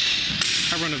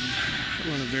 I run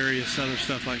a various other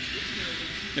stuff. Like,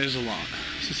 there's a lot.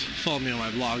 Just follow me on my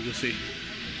blog to see.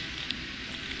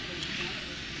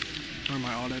 Or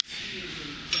my audits.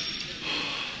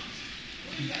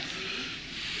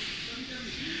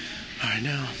 Alright,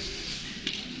 now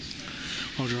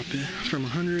I'll drop it from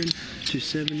 100 to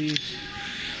 70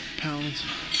 pounds.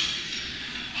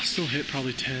 I'll still hit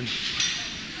probably 10.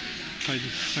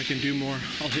 If I can do more,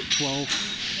 I'll hit 12.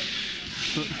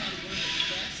 But I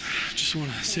just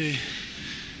want to say,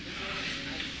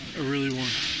 I really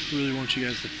want you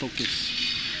guys to focus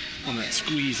on that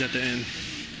squeeze at the end.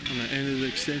 On the end of the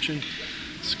extension,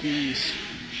 squeeze.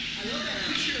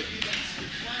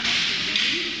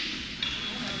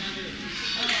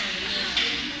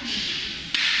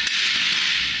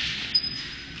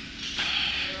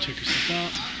 Check yourself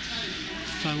out.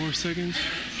 5 more seconds.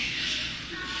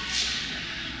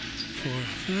 4,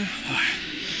 5,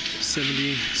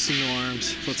 70 single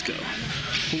arms. Let's go. 1,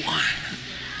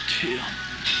 2,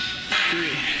 3,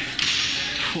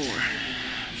 4,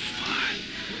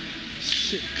 5,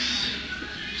 6,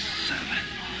 7,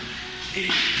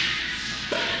 8,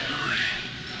 9,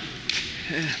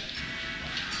 10,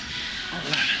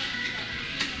 11,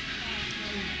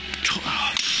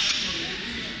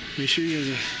 12. Make sure you guys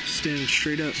are standing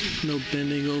straight up. No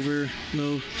bending over.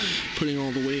 No putting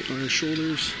all the weight on your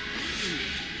shoulders.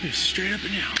 Just straight up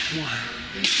and down. 1,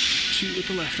 2 with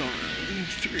the left arm.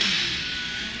 3,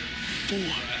 4,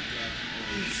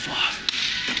 5,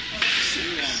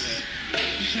 6,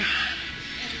 7,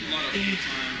 8,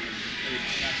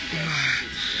 9,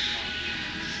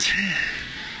 10,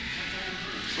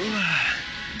 11,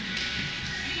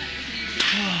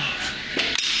 12.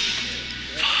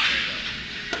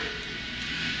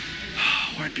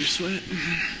 Wipe your sweat.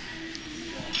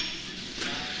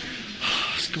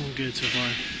 It's going good so far.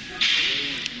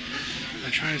 My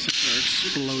triceps are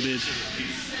exploded.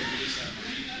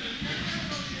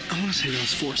 I want to say that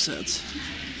was 4 sets.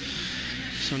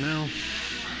 So now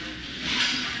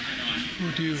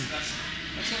we'll do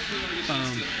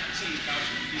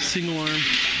single arm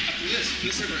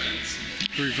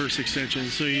reverse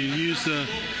extension. So you use the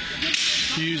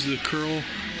curl,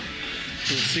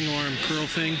 the single arm curl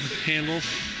thing handle.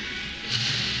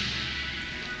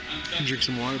 Drink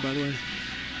some water, by the way.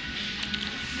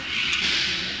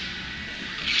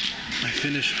 I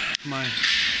finished my,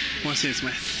 I want to say it's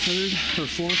my 3rd or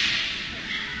 4th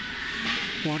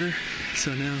water.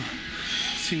 So now,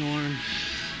 single arm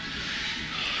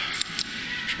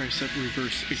tricep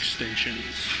reverse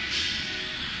extensions.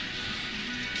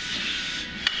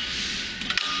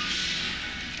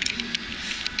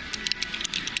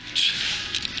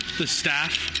 The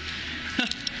staff.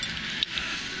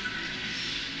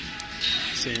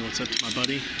 Saying what's up to my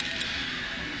buddy.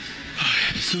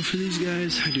 So for these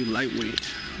guys, I do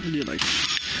lightweight. I do like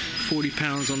 40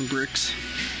 pounds on the bricks.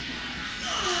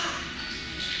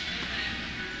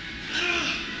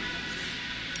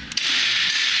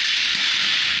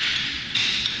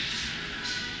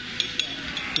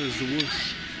 There's the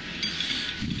wuss.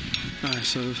 Alright,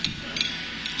 so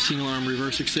single arm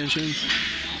reverse extensions.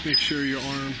 Make sure your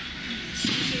arm,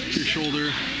 your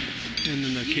shoulder and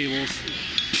then the cables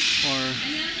are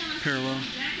parallel.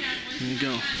 There you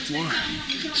go. 1,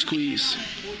 squeeze.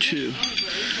 2,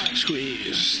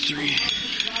 squeeze. 3,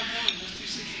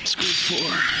 squeeze. 4,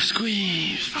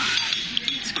 squeeze. 5,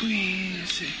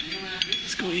 squeeze. 6,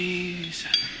 squeeze.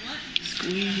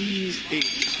 Squeeze. 8,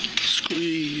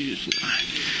 squeeze. 9,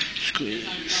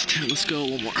 squeeze. 10, let's go.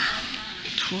 One more.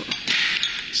 12,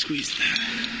 squeeze that.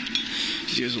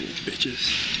 These guys are little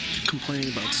bitches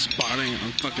complaining about spotting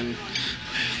on fucking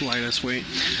lightest weight.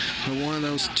 But one of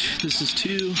those, this is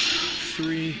 2,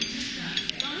 3,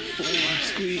 4,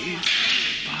 squeeze,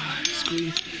 5,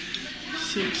 squeeze,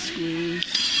 6, squeeze,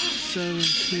 7,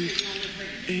 squeeze,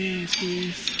 8,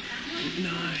 squeeze,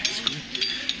 9,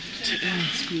 squeeze, 10,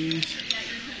 squeeze,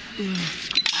 11,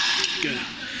 squeeze. Good.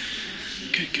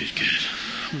 Good.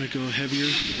 I'm gonna go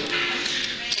heavier.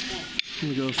 I'm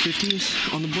gonna go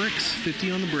 50s on the bricks,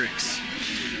 50 on the bricks.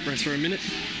 Rest for a minute,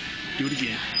 do it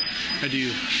again. I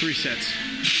do 3 sets,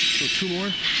 so 2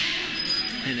 more,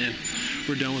 and then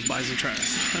we're done with bis and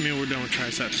tris. We're done with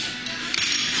triceps.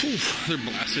 Whew, they're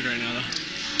blasted right now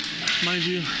though. Mind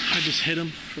you, I just hit them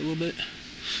for a little bit.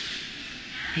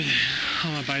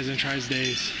 On my bis and tris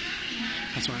days,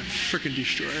 that's when I freaking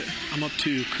destroy it. I'm up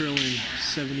to curling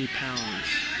 70 pounds.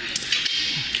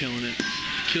 I'm killing it.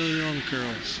 Killing it on the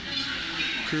curls.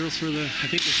 Curls for the, I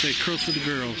think they say curls for the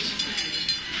girls.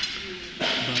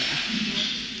 But,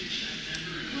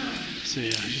 so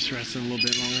yeah, just resting a little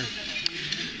bit longer.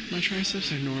 My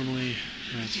triceps are normally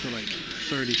rest for like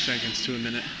 30 seconds to a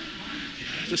minute.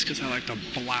 Just because I like to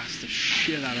blast the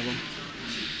shit out of them.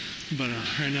 But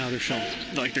right now they're feeling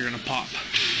like they're gonna pop.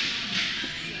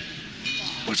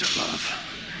 Which I love.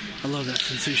 I love that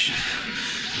sensation. I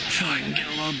feel like I can get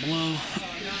a lot of blow.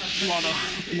 A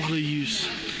lot of use.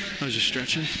 I was just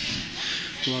stretching.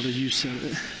 A lot of use out of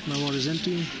it. My water's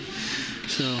empty.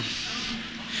 So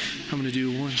I'm gonna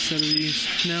do 1 set of these.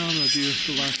 Now I'm gonna do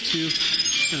the last 2,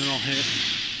 and then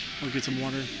I'll get some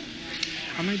water.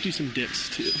 I might do some dips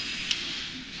too,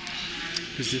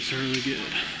 because dips are really good.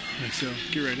 Like so,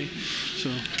 get ready.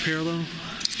 So parallel,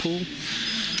 pull,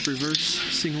 reverse,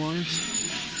 single arms.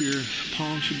 Your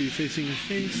palm should be facing your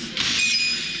face.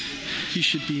 You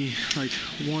should be like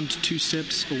 1 to 2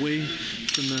 steps away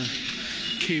from the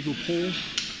cable pole,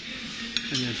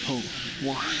 and then pull.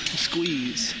 1,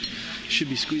 squeeze. Should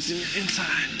be squeezing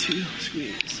inside. 2,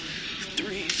 squeeze.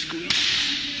 3, squeeze.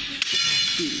 4,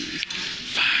 squeeze.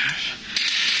 5,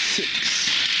 6,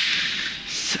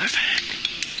 7,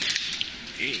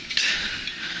 8,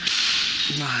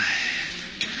 9,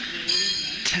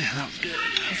 10. That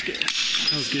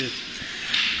was good.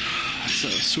 So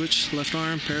switch, left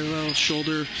arm, parallel,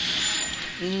 shoulder.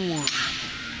 1,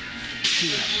 2,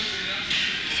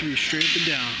 3, straight up and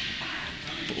down.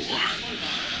 4,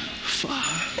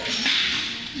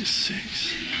 5,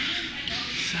 6,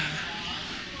 7,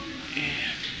 8,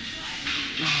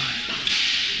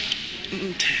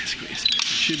 9, 10. Squeeze. You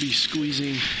should be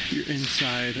squeezing your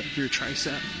inside of your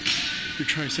tricep. Your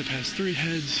tricep has 3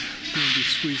 heads. You're going to be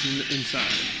squeezing the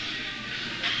inside.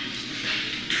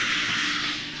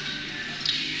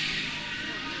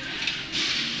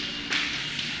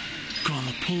 Go on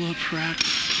the pull-up rack.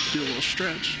 Do a little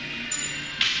stretch.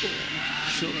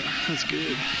 Feel that. That's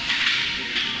good.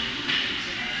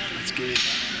 That's good.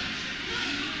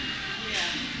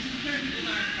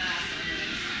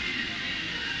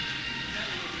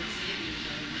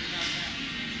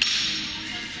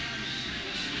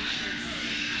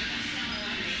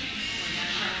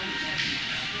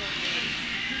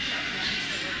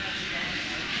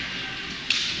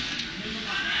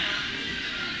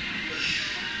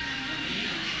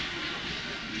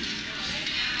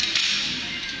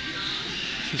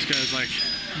 This guy's like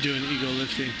doing ego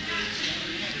lifting.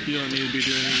 You don't need to be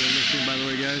doing ego lifting, by the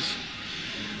way, guys.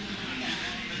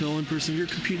 The only person you're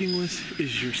competing with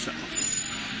is yourself.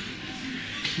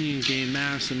 You can gain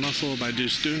mass and muscle by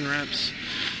just doing reps,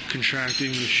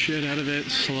 contracting the shit out of it,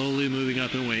 slowly moving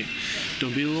up in weight.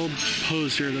 Don't be a little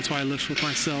poser. That's why I lift with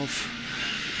myself.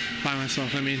 By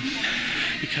myself, I mean.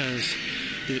 Because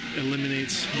it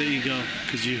eliminates the ego.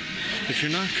 Because if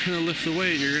you're not going to lift the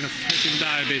weight, you're going to fucking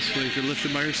die, basically, if you're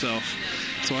lifting by yourself.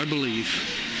 So I believe.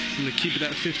 I'm going to keep it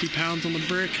at 50 pounds on the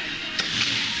brick.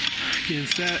 Getting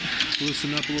set.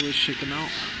 Loosen up a little bit, shake them out.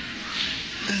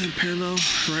 And then parallel,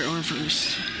 right arm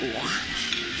first. 1,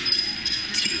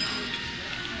 2,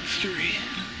 3,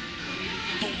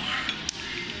 4,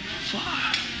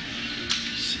 5,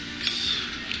 6,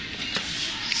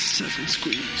 7,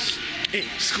 squeeze. 8,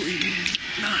 squeeze.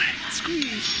 9,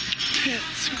 squeeze. 10,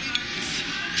 squeeze.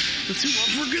 Let's do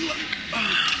one for good luck.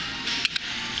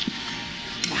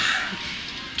 1,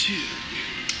 2,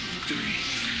 3,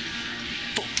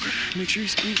 Make sure you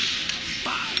squeeze.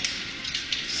 5,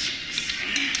 6,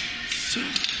 7,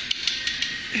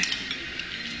 8,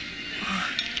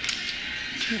 9,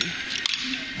 10.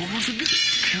 Almost a good.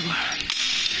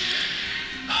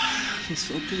 Let's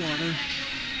fill up the water.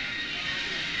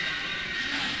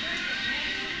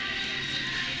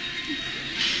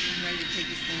 Ready to take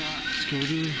this thing off. Let's go to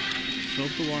fill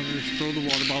up the water, throw the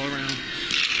water bottle around,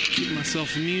 keep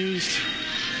myself amused.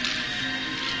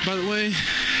 By the way,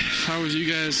 if I was you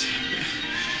guys,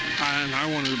 I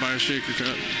wanted to buy a shaker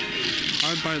cup,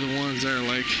 I'd buy the ones that are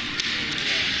like,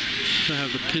 that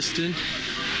have the piston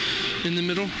in the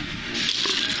middle.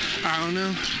 I don't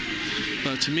know,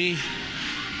 but to me,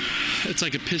 it's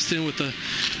like a piston with a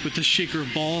shaker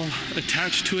ball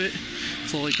attached to it.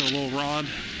 It's like a little rod,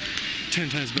 10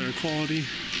 times better quality,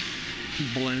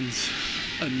 blends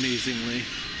amazingly.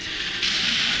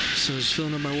 So just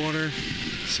filling up my water.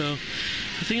 So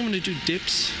I think I'm gonna do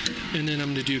dips, and then I'm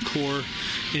gonna do core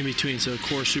in between. So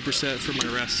core superset for my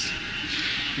rest,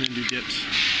 and then do dips.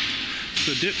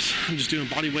 So dips, I'm just doing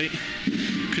body weight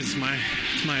because it's my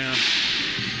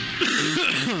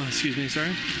excuse me,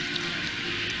 sorry.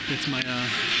 It's my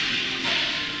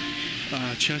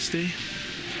chest day,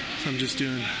 so I'm just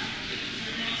doing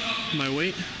my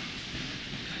weight.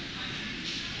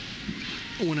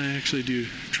 When I actually do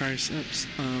triceps,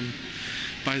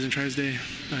 bicep and triceps day,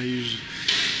 I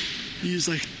use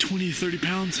like 20 to 30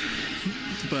 pounds.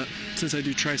 But since I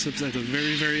do triceps at the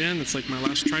very, very end, it's like my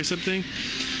last tricep thing.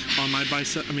 On my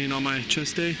on my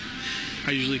chest day,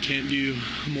 I usually can't do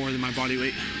more than my body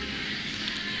weight.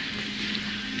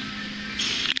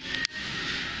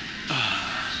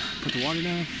 Put the water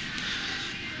down.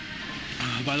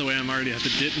 By the way, I'm already at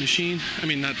the dip machine. I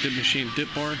mean, not dip machine,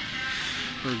 dip bar.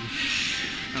 Or,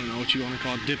 I don't know what you want to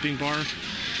call it, dipping bar.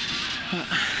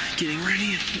 Getting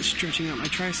ready, stretching out my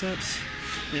triceps,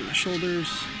 and my shoulders,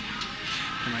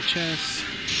 and my chest.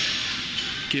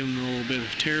 Give them a little bit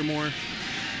of tear more.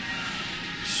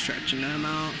 Stretching them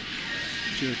out.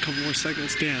 Do a couple more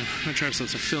seconds. Damn, my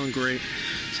triceps are feeling great.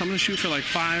 So I'm going to shoot for like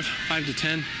 5 to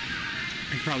 10. I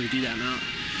can probably do that amount.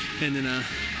 And then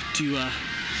do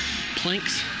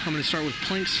planks. I'm going to start with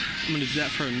planks. I'm going to do that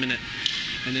for a minute.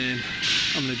 And then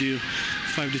I'm going to do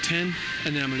 5 to 10.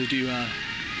 And then I'm going to do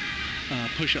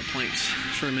push-up planks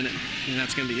for a minute. And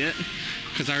that's going to be it.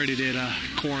 Because I already did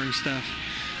core and stuff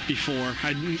before.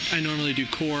 I normally do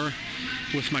core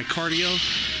with my cardio.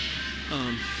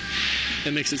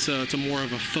 It makes it so it's a more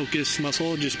of a focused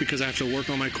muscle just because I have to work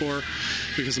on my core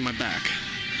because of my back.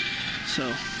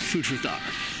 So, food for thought.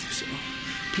 So,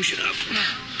 push it up.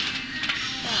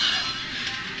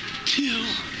 2,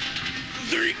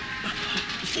 3,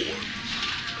 4,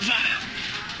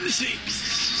 5, 6,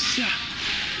 7,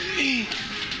 8,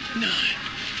 9,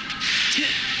 10.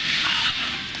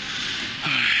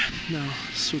 Alright, now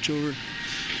switch over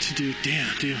to do,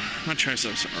 damn, dude, my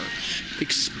triceps are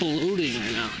exploding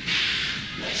right now.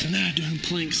 So now doing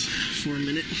planks for a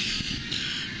minute.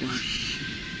 1,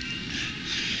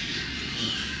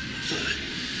 5,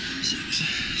 6,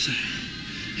 7,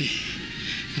 8,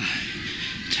 9,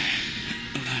 10,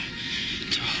 11,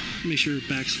 12. Make sure your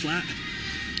back's flat.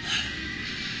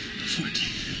 14,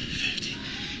 15,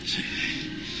 16,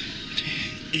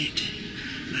 18,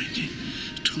 19,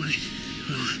 20,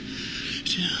 21,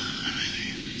 22,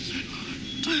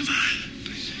 25,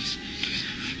 26,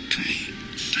 27, 28,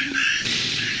 29,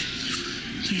 30,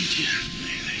 32,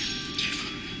 33,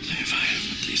 34, 35,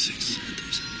 36,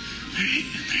 37, 38,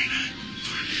 39,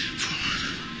 40,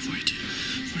 42,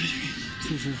 43,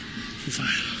 44,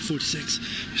 45, 46,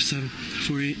 47,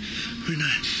 48, 49,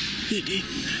 50,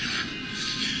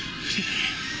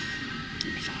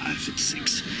 55,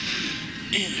 56,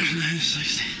 and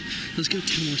 60. Let's go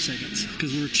 10 more seconds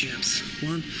because we're champs.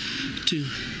 1, 2,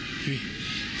 3,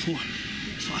 4,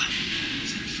 5,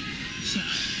 6, 7,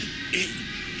 8,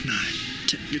 9,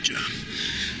 10. Good job.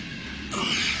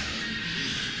 Oh,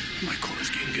 my core is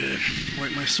getting good.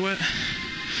 Wipe my sweat.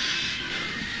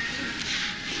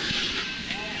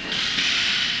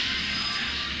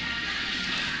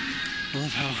 I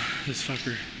love how this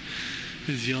fucker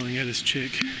is yelling at his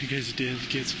chick. You guys did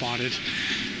get spotted.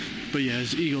 But yeah,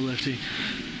 it's ego lifting.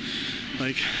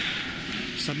 Like,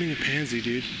 stop being a pansy,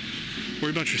 dude.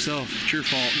 Worry about yourself. It's your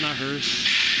fault, not hers.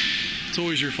 It's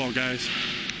always your fault, guys.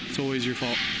 It's always your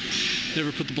fault.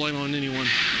 Never put the blame on anyone.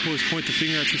 Always point the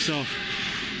finger at yourself.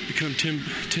 Become 10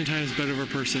 times better of a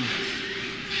person.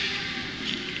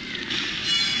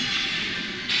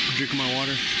 I'm drinking my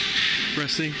water.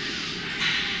 Resting.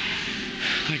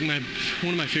 Like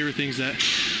one of my favorite things that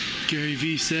Gary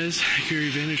V says, Gary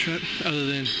Vaynerchuk, other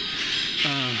than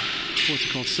what's it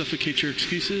called, suffocate your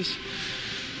excuses.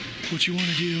 what you want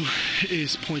to do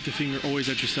is point the finger always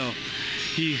at yourself.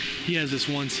 He has this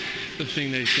the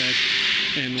thing they said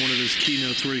in one of his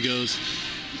keynotes where he goes,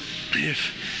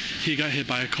 if he got hit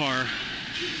by a car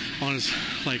on his,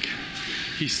 like,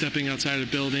 he's stepping outside of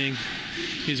a building,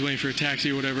 he's waiting for a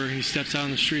taxi or whatever, and he steps out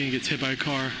on the street and gets hit by a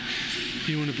car,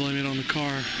 he wouldn't blame it on the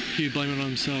car, he'd blame it on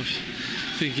himself,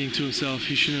 thinking to himself,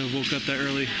 he shouldn't have woke up that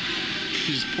early.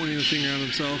 He's just pointing the finger at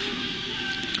himself.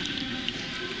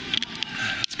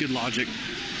 It's good logic.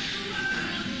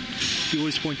 You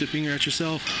always point the finger at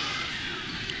yourself,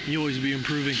 you always be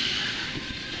improving.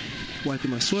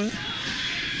 Wiping my sweat.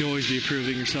 You always be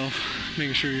improving yourself,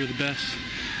 making sure you're the best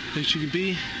that you can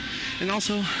be. And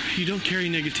also, you don't carry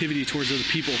negativity towards other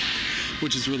people,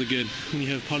 which is really good. When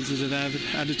you have positive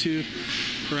attitude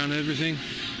around everything,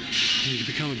 you can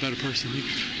become a better person. You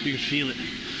can feel it.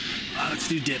 Let's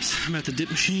do dips. I'm at the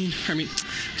dip machine. I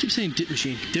keep saying dip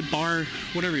machine. Dip bar,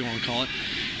 whatever you want to call it.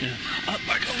 And up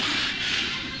I go.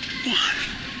 1,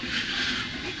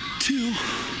 2,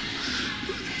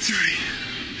 3,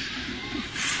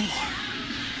 4,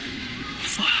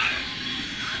 5,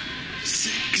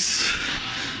 6,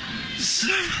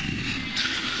 7,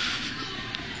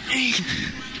 8,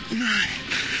 9.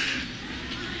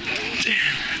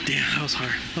 Damn, that was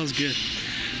hard. That was good.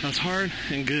 That was hard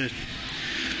and good.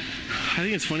 I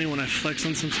think it's funny when I flex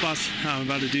on some spots. I'm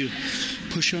about to do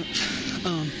push-up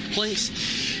planks.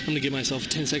 I'm gonna give myself a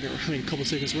couple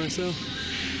seconds rest though.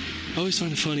 I always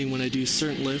find it funny when I do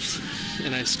certain lifts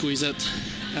and I squeeze at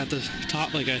the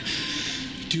top, like I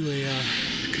do a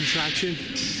contraction.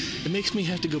 It makes me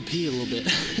have to go pee a little bit.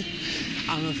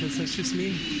 I don't know if that's just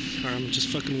me or I'm just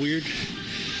fucking weird.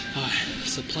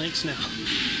 So planks now. 1,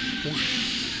 2,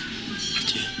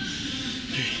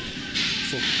 3,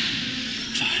 4,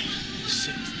 5,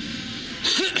 6,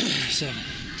 7,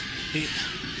 8,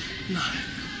 9,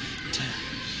 10,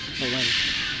 11,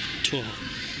 12,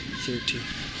 13,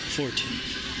 14,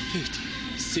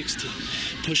 15, 16.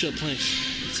 Push-up planks.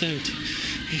 17,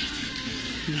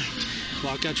 18, 19.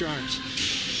 Walk out your arms.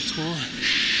 21,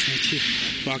 22.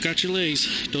 Walk out your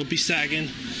legs. Don't be sagging.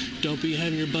 Don't be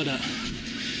having your butt up.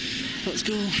 Let's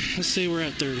go. Let's say we're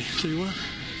at 30. 31,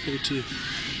 32,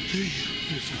 33,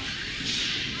 34,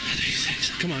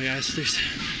 36. Come on, guys. 37,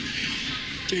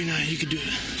 39. You can do it.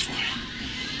 40,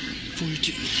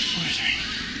 42, 43,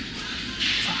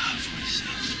 45,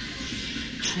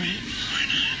 46, 48,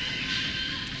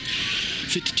 49,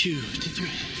 52, 53,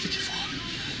 54,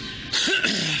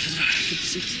 55,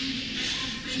 56,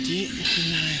 58,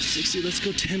 59, 60. Let's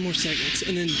go 10 more seconds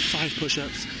and then 5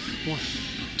 push-ups. 1,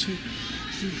 2,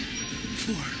 3,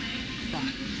 4,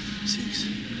 5,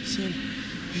 6, 7,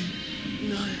 8,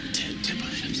 9, 10. 10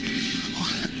 push-ups.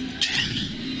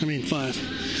 5,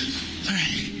 3,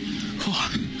 4,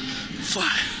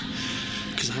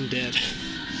 5. Because I'm dead.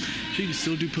 If you can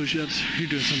still do push-ups, you're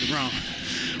doing something wrong.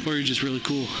 Or you're just really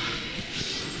cool.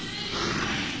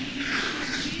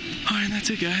 Alright, that's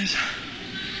it, guys.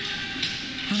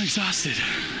 I'm exhausted.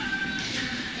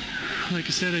 Like I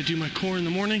said, I do my core in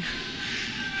the morning.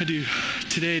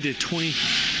 Today I did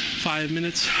 25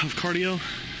 minutes of cardio.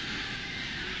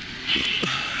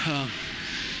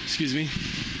 Excuse me.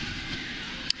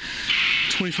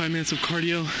 25 minutes of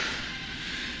cardio.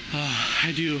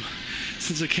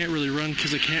 Since I can't really run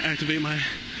because I can't activate my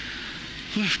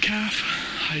left calf,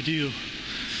 I do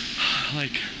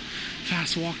like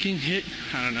fast walking HIIT.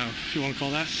 I don't know if you want to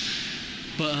call that.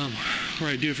 But where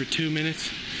I do it for 2 minutes,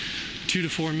 2 to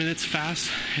 4 minutes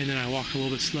fast, and then I walk a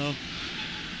little bit slow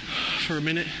for a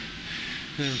minute,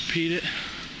 and then repeat it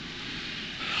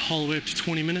all the way up to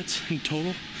 20 minutes in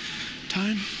total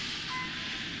time.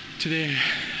 Today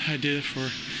I did it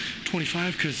for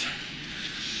 25 because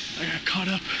I got caught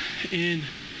up in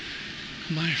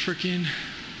my freaking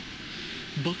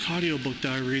audio book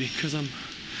that I'm reading because I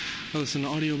listen to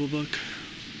audio book.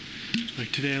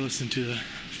 Like today I listened to the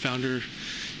founder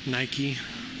Nike,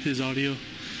 his audio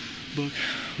book,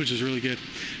 which is really good.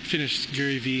 Finished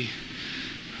Gary Vee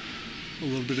a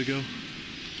little bit ago.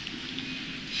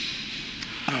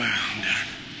 Alright, I'm done.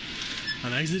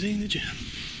 I'm exiting the gym.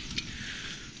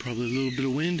 Probably a little bit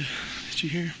of wind that you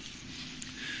hear.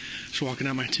 Just walking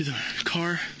out to the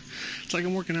car. It's like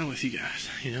I'm working out with you guys,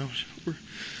 you know. We're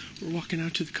walking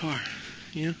out to the car,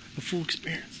 you know, a full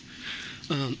experience.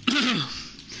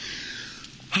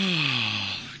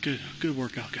 Good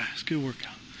workout, guys. Good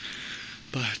workout.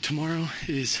 But tomorrow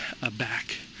is a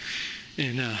back,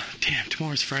 and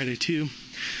tomorrow's Friday too.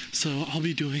 So I won't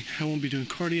be doing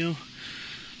cardio.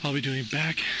 I'll be doing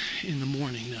back in the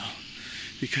morning though,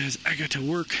 because I got to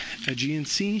work at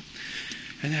GNC,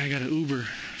 and then I got to Uber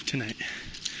tonight.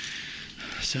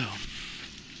 So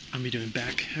I'll be doing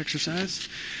back exercise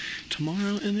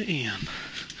tomorrow in the AM.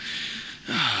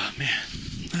 Oh, man.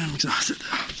 I'm exhausted,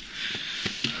 though.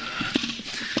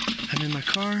 I'm in my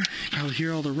car. You probably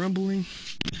hear all the rumbling.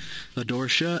 The door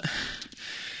shut.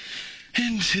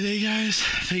 And today, guys,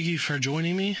 thank you for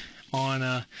joining me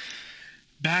on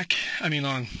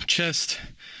on chest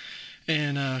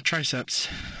and triceps.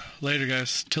 Later,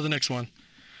 guys. Till the next one.